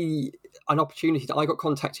gave me an opportunity that I got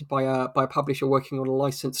contacted by a publisher working on a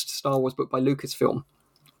licensed Star Wars book by Lucasfilm.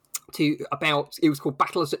 It was called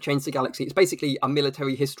Battles That Changed the Galaxy. It's basically a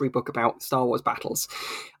military history book about Star Wars battles.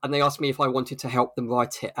 And they asked me if I wanted to help them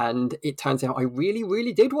write it. And it turns out I really,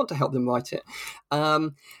 really did want to help them write it.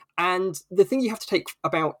 And the thing you have to take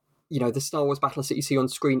about the Star Wars battles that you see on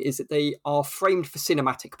screen is that they are framed for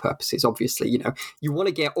cinematic purposes, obviously. You want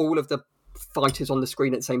to get all of the fighters on the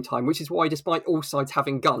screen at the same time, which is why, despite all sides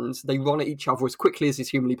having guns, they run at each other as quickly as is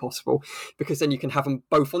humanly possible, because then you can have them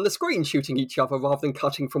both on the screen shooting each other rather than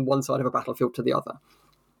cutting from one side of a battlefield to the other.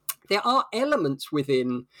 There are elements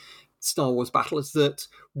within Star Wars battles that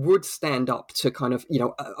would stand up to kind of,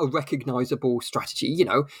 a recognizable strategy.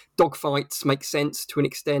 Dogfights make sense to an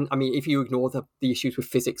extent. I mean, if you ignore the issues with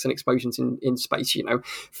physics and explosions in space,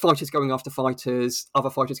 fighters going after fighters, other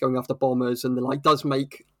fighters going after bombers and the like does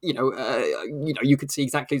make, you could see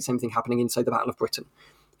exactly the same thing happening in, say, the Battle of Britain,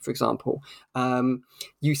 for example.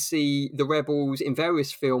 You see the rebels in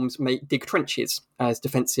various films dig trenches as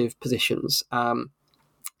defensive positions.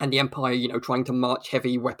 And the Empire, trying to march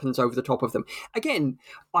heavy weapons over the top of them. Again,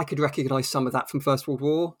 I could recognise some of that from First World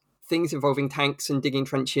War, things involving tanks and digging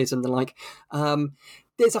trenches and the like.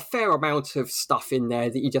 There's a fair amount of stuff in there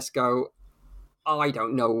that you just go, I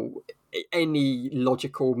don't know any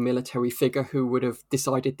logical military figure who would have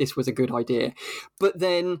decided this was a good idea. But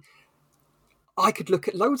then I could look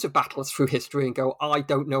at loads of battles through history and go, I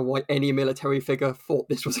don't know why any military figure thought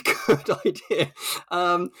this was a good idea.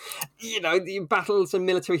 The battles and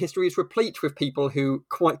military history is replete with people who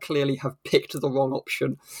quite clearly have picked the wrong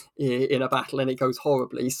option in a battle and it goes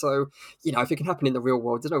horribly. So, if it can happen in the real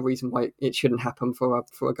world, there's no reason why it shouldn't happen for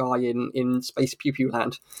a guy in space pew-pew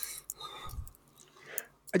land.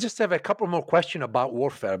 I just have a couple more questions about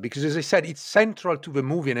warfare, because as I said, it's central to the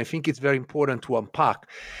movie and I think it's very important to unpack.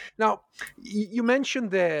 Now, you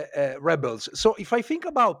mentioned the rebels. So if I think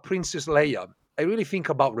about Princess Leia, I really think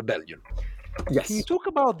about rebellion. Yes. Can you talk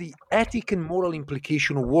about the ethic and moral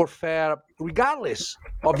implication of warfare, regardless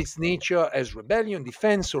of its nature as rebellion,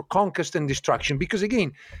 defense, or conquest and destruction? Because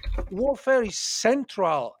again, warfare is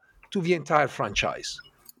central to the entire franchise.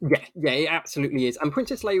 Yeah, it absolutely is. And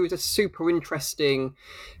Princess Leia is a super interesting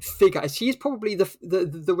figure. She is probably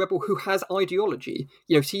the rebel who has ideology.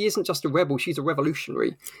 She isn't just a rebel, she's a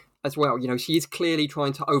revolutionary as well. She is clearly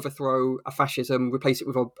trying to overthrow a fascism, replace it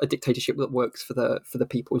with a dictatorship that works for the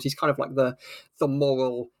people. And she's kind of like the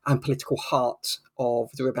moral and political heart of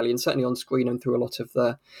the rebellion, certainly on screen and through a lot of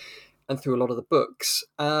the books.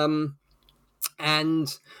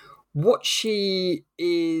 And what she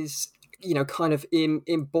is kind of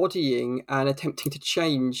embodying and attempting to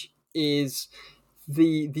change is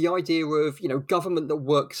the idea of, government that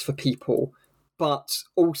works for people, but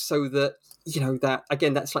also that, that,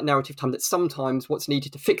 again, that's like narrative time, that sometimes what's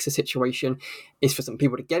needed to fix a situation is for some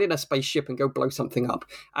people to get in a spaceship and go blow something up.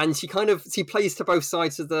 And she plays to both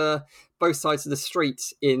sides of the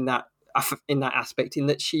street in that aspect, in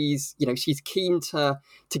that she's keen to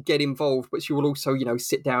get involved, but she will also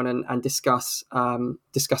sit down and discuss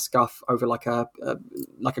stuff over like a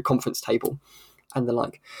conference table and the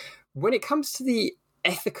like. When it comes to the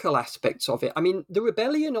ethical aspects of it, I mean, the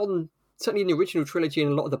rebellion certainly in the original trilogy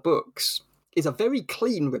and a lot of the books is a very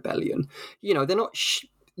clean rebellion. They're not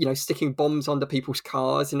sticking bombs under people's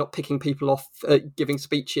cars and not picking people off, giving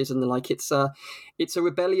speeches and the like. It's a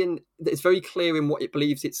rebellion that is very clear in what it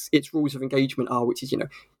believes its rules of engagement are, which is,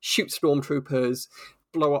 shoot stormtroopers,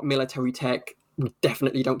 blow up military tech, we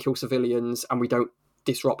definitely don't kill civilians, and we don't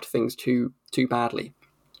disrupt things too badly.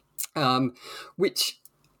 Which,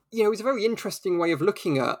 is a very interesting way of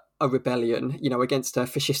looking at a rebellion, against a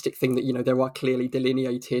fascistic thing that, there are clearly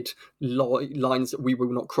delineated lines that we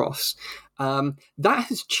will not cross. That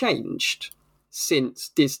has changed since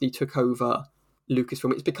Disney took over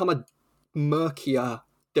Lucasfilm. It's become a murkier,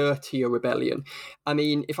 dirtier rebellion. I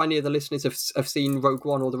mean, if any of the listeners have seen Rogue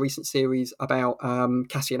One or the recent series about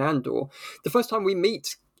Cassian Andor, the first time we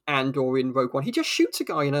meet Andor in Rogue One, he just shoots a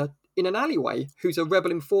guy in an alleyway who's a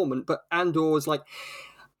rebel informant, but Andor's like,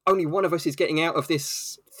 only one of us is getting out of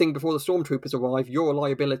this thing before the stormtroopers arrive. You're a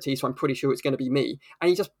liability, so I'm pretty sure it's going to be me. And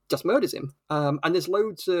he just murders him. And there's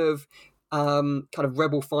loads of kind of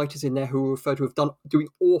rebel fighters in there who are referred to have doing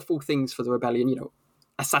awful things for the rebellion.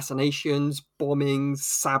 assassinations, bombings,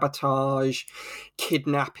 sabotage,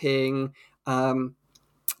 kidnapping.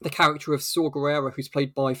 The character of Saw Gerrera, who's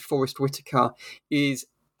played by Forrest Whitaker, is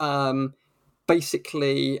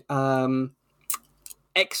basically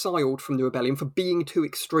exiled from the rebellion for being too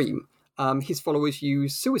extreme. His followers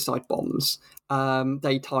use suicide bombs.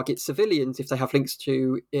 They target civilians if they have links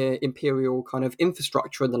to imperial kind of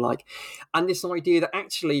infrastructure and the like. And this idea that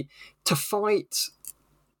actually to fight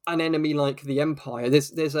an enemy like the Empire,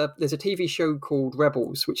 there's a TV show called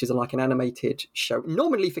Rebels, which is like an animated show,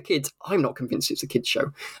 nominally for kids. I'm not convinced it's a kids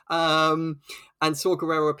show. And Saw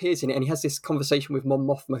Gerrera appears in it, and he has this conversation with Mon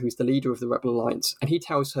Mothma, who's the leader of the Rebel Alliance, and he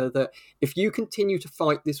tells her that if you continue to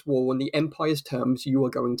fight this war on the Empire's terms, you are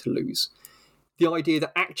going to lose. The idea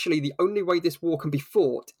that actually the only way this war can be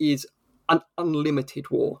fought is an unlimited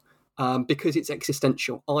war. Because it's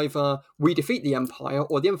existential. Either we defeat the Empire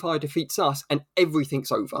or the Empire defeats us and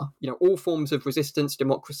everything's over. All forms of resistance,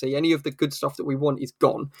 democracy, any of the good stuff that we want is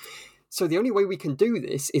gone. So the only way we can do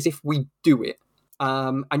this is if we do it.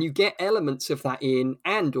 And you get elements of that in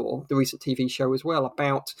Andor, the recent TV show as well,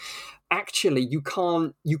 about actually you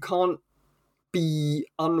can't be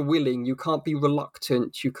unwilling, you can't be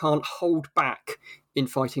reluctant, you can't hold back in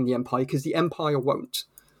fighting the Empire because the Empire won't.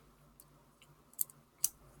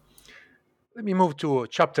 Let me move to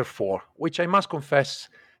chapter 4, which I must confess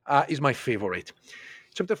is my favorite.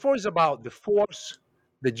 Chapter 4 is about the Force,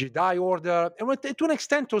 the Jedi Order, and to an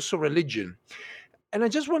extent also religion. And I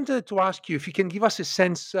just wanted to ask you if you can give us a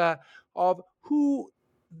sense of who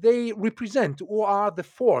they represent, who are the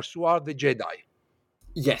Force, who are the Jedi.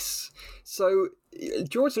 Yes. So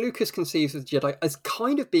George Lucas conceives of the Jedi as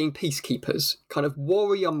kind of being peacekeepers, kind of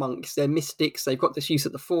warrior monks. They're mystics. They've got this use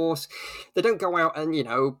of the Force. They don't go out and,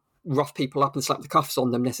 rough people up and slap the cuffs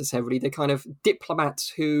on them necessarily. They're kind of diplomats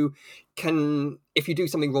who can, if you do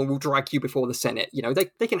something wrong, will drag you before the Senate.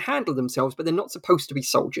 They can handle themselves, but they're not supposed to be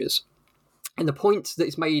soldiers. And the point that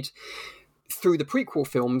is made through the prequel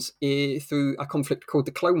films, through a conflict called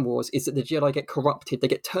the Clone Wars, is that the Jedi get corrupted. They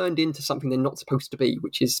get turned into something they're not supposed to be,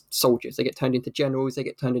 which is soldiers. They get turned into generals, they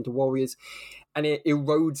get turned into warriors, and it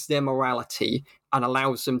erodes their morality and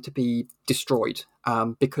allows them to be destroyed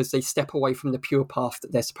because they step away from the pure path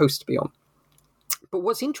that they're supposed to be on. But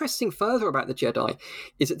what's interesting further about the Jedi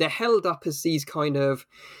is that they're held up as these kind of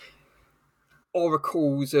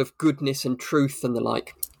oracles of goodness and truth and the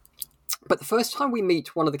like. But the first time we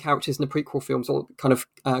meet one of the characters in the prequel films, or kind of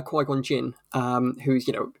Qui-Gon Jinn, who's,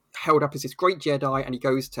 held up as this great Jedi, and he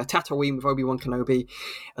goes to Tatooine with Obi-Wan Kenobi,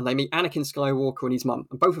 and they meet Anakin Skywalker and his mum,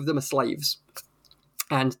 and both of them are slaves.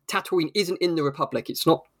 And Tatooine isn't in the Republic. It's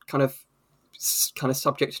not kind of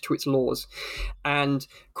subject to its laws. And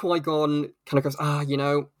Qui-Gon kind of goes, I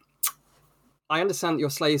understand that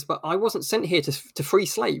you're slaves, but I wasn't sent here to free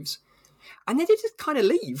slaves. And then they just kind of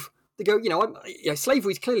leave. They go,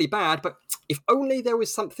 slavery is clearly bad, but if only there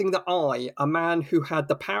was something that I, a man who had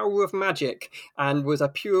the power of magic and was a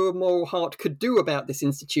pure moral heart, could do about this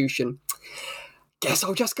institution. Guess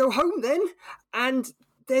I'll just go home then. And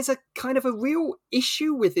there's a kind of a real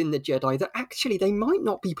issue within the Jedi that actually they might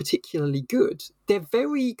not be particularly good. They're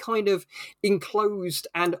very kind of enclosed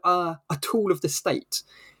and a tool of the state.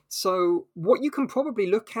 So what you can probably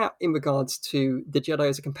look at in regards to the Jedi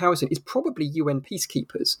as a comparison is probably UN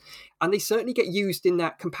peacekeepers. And they certainly get used in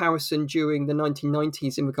that comparison during the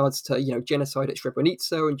 1990s in regards to, genocide at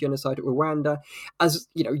Srebrenica and genocide at Rwanda. As,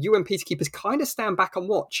 UN peacekeepers kind of stand back and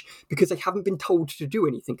watch because they haven't been told to do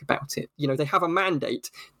anything about it. They have a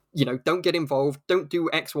mandate. Don't get involved, don't do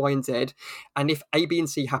X, Y, and Z. And if A, B, and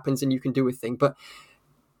C happens, then you can do a thing. But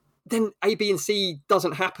then A, B, and C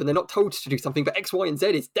doesn't happen. They're not told to do something, but X, Y, and Z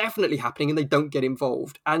is definitely happening, and they don't get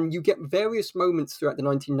involved. And you get various moments throughout the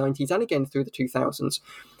 1990s and again through the 2000s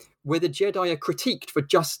where the Jedi are critiqued for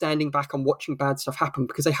just standing back and watching bad stuff happen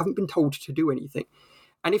because they haven't been told to do anything.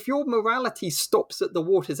 And if your morality stops at the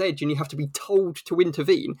water's edge and you have to be told to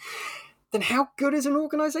intervene, then how good as an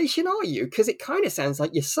organisation are you? Because it kind of sounds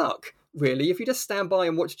like you suck, really. If you just stand by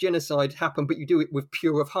and watch genocide happen, but you do it with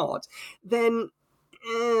pure of heart, then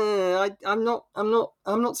I'm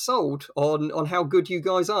not sold on how good you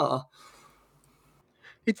guys are.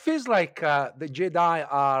 It feels like the Jedi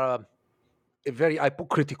are a very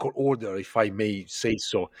hypocritical order, if I may say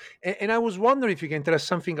so. And I was wondering if you can tell us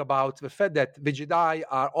something about the fact that the Jedi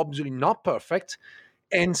are obviously not perfect,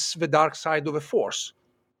 hence the dark side of the Force.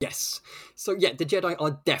 Yes. So yeah, the Jedi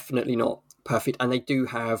are definitely not perfect, and they do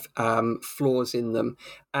have flaws in them.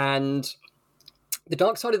 And the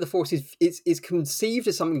dark side of the Force is conceived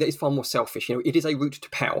as something that is far more selfish. It is a route to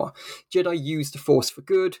power. Jedi use the Force for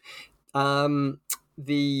good.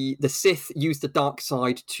 the Sith use the dark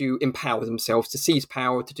side to empower themselves, to seize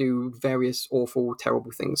power, to do various awful,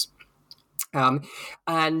 terrible things.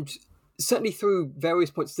 And certainly through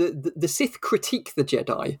various points, the Sith critique the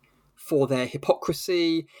Jedi for their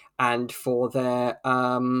hypocrisy and for their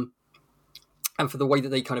and for the way that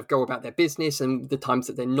they kind of go about their business and the times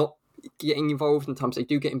that they're not getting involved and times they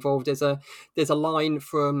do get involved. There's a line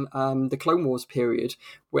from the Clone Wars period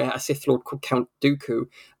where a Sith Lord called Count Dooku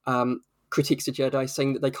critiques the Jedi,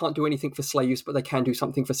 saying that they can't do anything for slaves, but they can do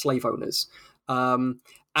something for slave owners.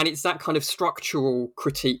 And it's that kind of structural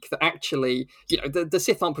critique that actually, the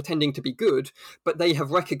Sith aren't pretending to be good, but they have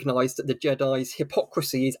recognized that the Jedi's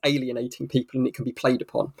hypocrisy is alienating people and it can be played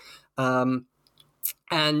upon.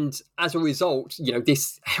 And as a result,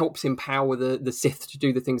 this helps empower the Sith to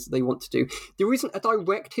do the things that they want to do. There isn't a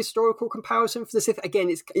direct historical comparison for the Sith. Again,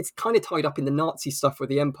 it's kind of tied up in the Nazi stuff with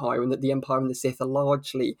the Empire, and that the Empire and the Sith are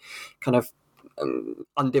largely kind of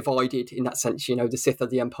undivided in that sense. The Sith are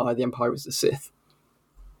the Empire is the Sith.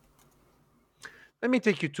 Let me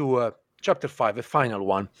take you to chapter 5, a final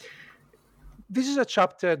one. This is a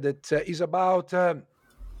chapter that is about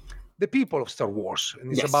the people of Star Wars,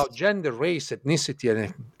 and it's about gender, race, ethnicity,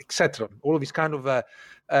 and etc. All of these kind of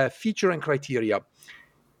feature and criteria.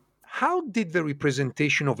 How did the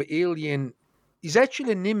representation of alien is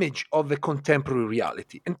actually an image of the contemporary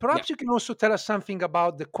reality? And perhaps you can also tell us something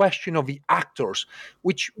about the question of the actors,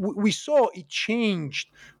 which we saw it changed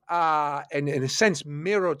and in a sense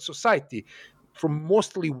mirrored society from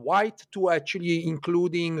mostly white to actually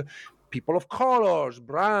including people of colors,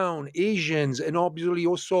 brown, Asians, and obviously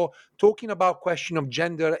also talking about question of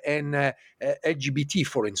gender and LGBT,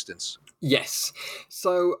 for instance. Yes.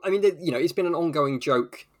 So, I mean, it's been an ongoing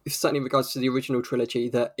joke, certainly in regards to the original trilogy,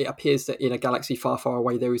 that it appears that in a galaxy far, far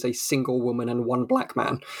away, there is a single woman and one black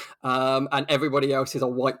man, and everybody else is a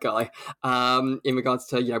white guy, in regards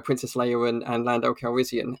to, Princess Leia and Lando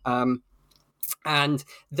Calrissian. And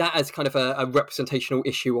that as kind of a representational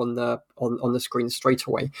issue on the screen straight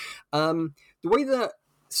away. The way that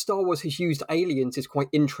Star Wars has used aliens is quite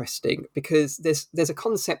interesting, because there's a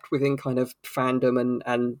concept within kind of fandom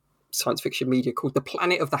and science fiction media called the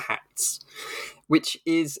Planet of the Hats, which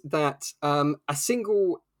is that a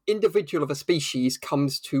single individual of a species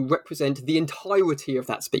comes to represent the entirety of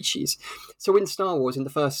that species. So in Star Wars, in the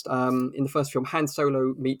first film, Han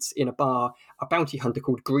Solo meets in a bar a bounty hunter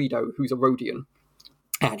called Greedo, who's a Rodian,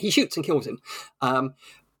 and he shoots and kills him.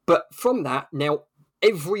 But from that, now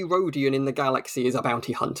every Rodian in the galaxy is a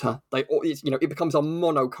bounty hunter. It becomes a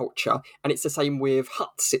monoculture, and it's the same with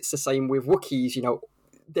Hutts. It's the same with Wookiees.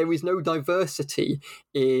 There is no diversity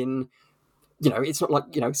in. It's not like,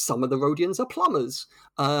 some of the Rodians are plumbers.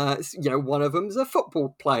 One of them's a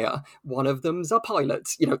football player. One of them's a pilot.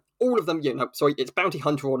 All of them, it's bounty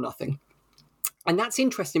hunter or nothing. And that's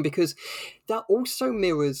interesting because that also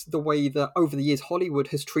mirrors the way that over the years Hollywood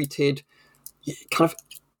has treated kind of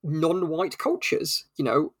non-white cultures.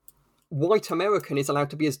 White American is allowed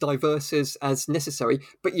to be as diverse as necessary,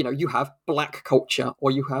 but you have black culture,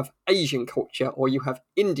 or you have Asian culture, or you have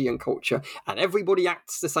Indian culture, and everybody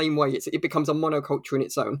acts the same way. It becomes a monoculture in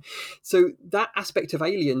its own. So that aspect of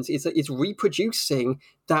aliens is reproducing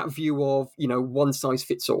that view of one size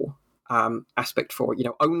fits all aspect for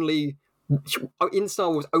only. In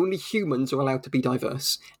Star Wars, only humans are allowed to be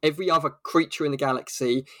diverse. Every other creature in the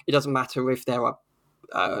galaxy, it doesn't matter if they're a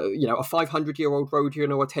 500-year-old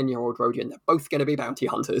Rodian or a 10-year-old Rodian, they're both going to be bounty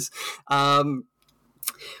hunters.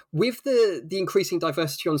 With the increasing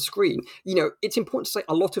diversity on screen, it's important to say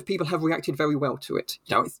a lot of people have reacted very well to it.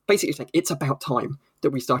 It's basically like it's about time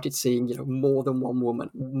that we started seeing, more than one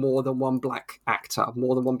woman, more than one black actor,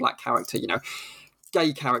 more than one black character,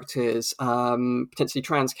 gay characters, potentially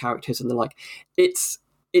trans characters and the like. It's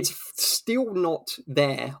still not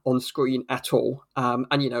there on screen at all.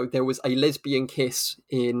 And, there was a lesbian kiss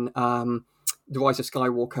in The Rise of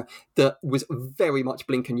Skywalker that was very much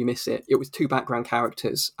blink and you miss it. It was two background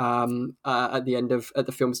characters at the end of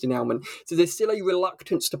the film's denouement. So there's still a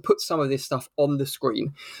reluctance to put some of this stuff on the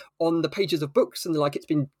screen. On the pages of books and the like, it's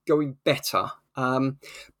been going better.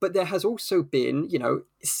 But there has also been,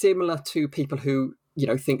 similar to people who,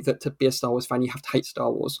 think that to be a Star Wars fan, you have to hate Star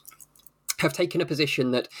Wars, have taken a position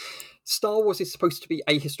that Star Wars is supposed to be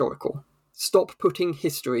ahistorical. Stop putting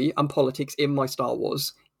history and politics in my Star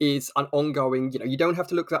Wars is an ongoing, you don't have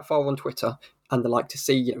to look that far on Twitter and the like to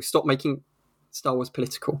see, stop making Star Wars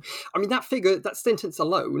political. I mean, that sentence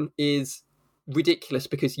alone is ridiculous,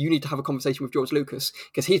 because you need to have a conversation with George Lucas,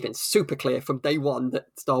 because he's been super clear from day one that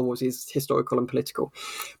Star Wars is historical and political.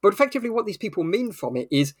 But effectively what these people mean from it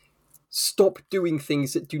is stop doing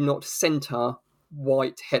things that do not center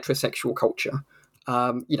white heterosexual culture.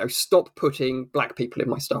 Stop putting black people in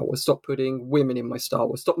my Star Wars, stop putting women in my Star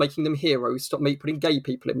Wars, stop making them heroes, stop putting gay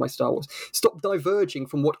people in my Star Wars, stop diverging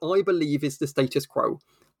from what I believe is the status quo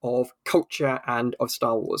of culture and of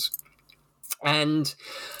Star Wars. And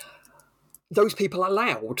those people are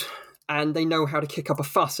loud, and they know how to kick up a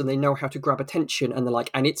fuss, and they know how to grab attention, and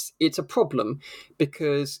and it's a problem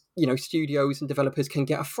because, studios and developers can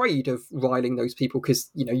get afraid of riling those people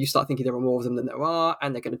because, you start thinking there are more of them than there are,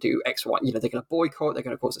 and they're going to do X, Y, they're going to boycott, they're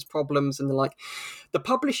going to cause us problems, and the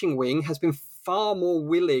publishing wing has been far more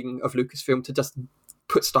willing of Lucasfilm to just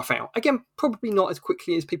put stuff out. Again, probably not as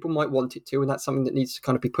quickly as people might want it to, and that's something that needs to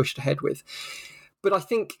kind of be pushed ahead with. But I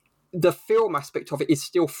think the film aspect of it is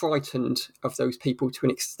still frightened of those people to an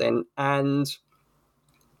extent, and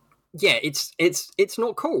yeah, it's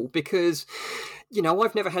not cool because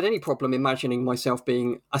I've never had any problem imagining myself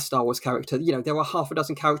being a Star Wars character. There are half a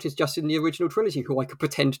dozen characters just in the original trilogy who I could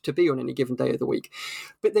pretend to be on any given day of the week.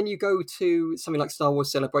 But then you go to something like Star Wars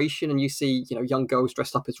Celebration and you see young girls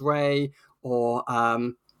dressed up as Rey, or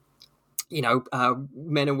men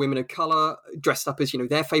and women of color dressed up as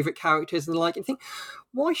their favorite characters and and think,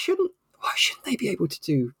 why shouldn't they be able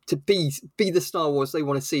to be the Star Wars they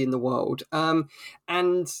want to see in the world?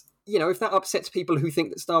 And if that upsets people who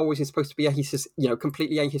think that Star Wars is supposed to be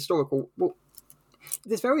completely ahistorical, well,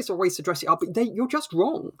 there's various ways to dress it up, but you're just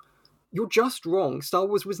wrong. You're just wrong. Star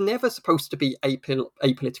Wars was never supposed to be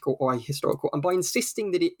apolitical or ahistorical, and by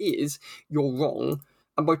insisting that it is, you're wrong.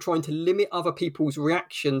 And by trying to limit other people's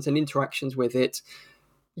reactions and interactions with it,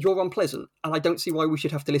 you're unpleasant. And I don't see why we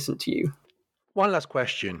should have to listen to you. One last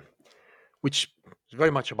question, which is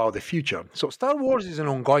very much about the future. So Star Wars is an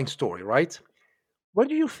ongoing story, right? Where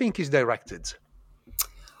do you think it's directed?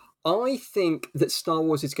 I think that Star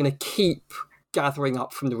Wars is going to keep gathering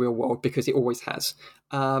up from the real world because it always has.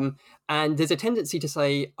 And there's a tendency to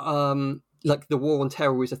say, the war on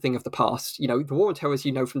terror is a thing of the past. The war on terror, as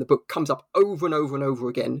you know from the book, comes up over and over and over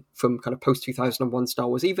again from kind of post-2001 Star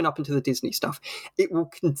Wars, even up into the Disney stuff. It will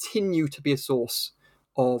continue to be a source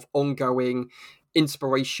of ongoing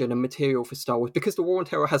inspiration and material for Star Wars because the war on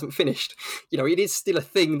terror hasn't finished. It is still a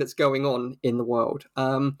thing that's going on in the world.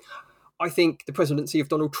 I think the presidency of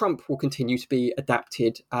Donald Trump will continue to be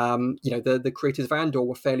adapted. The creators of Andor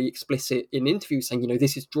were fairly explicit in interviews saying,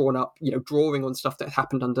 this is drawn up, drawing on stuff that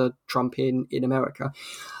happened under Trump in America.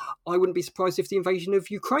 I wouldn't be surprised if the invasion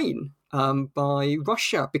of Ukraine by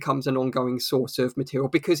Russia becomes an ongoing source of material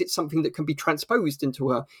because it's something that can be transposed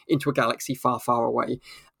into a galaxy far, far away.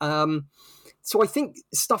 So I think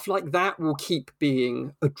stuff like that will keep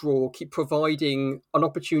being a draw, keep providing an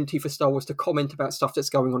opportunity for Star Wars to comment about stuff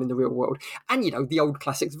that's going on in the real world. And, the old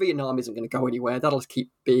classics, Vietnam isn't going to go anywhere. That'll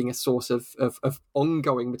keep being a source of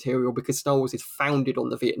ongoing material because Star Wars is founded on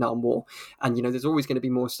the Vietnam War. And, there's always going to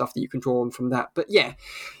be more stuff that you can draw on from that. But yeah,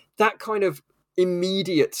 that kind of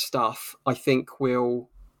immediate stuff, I think,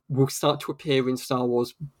 will start to appear in Star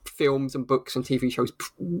Wars films and books and TV shows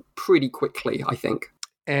pretty quickly, I think.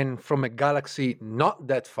 And from a galaxy not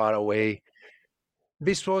that far away,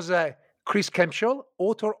 this was Chris Kempshall,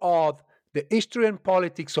 author of The History and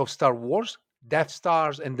Politics of Star Wars, Death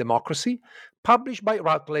Stars and Democracy, published by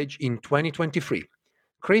Routledge in 2023.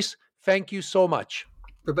 Chris, thank you so much.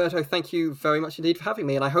 Roberto, thank you very much indeed for having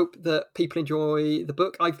me, and I hope that people enjoy the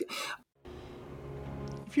book.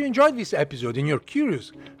 If you enjoyed this episode and you're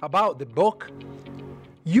curious about the book,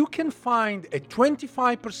 you can find a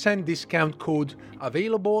 25% discount code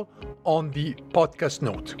available on the podcast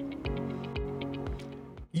note.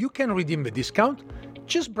 You can redeem the discount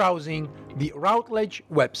just browsing the Routledge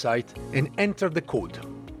website and enter the code.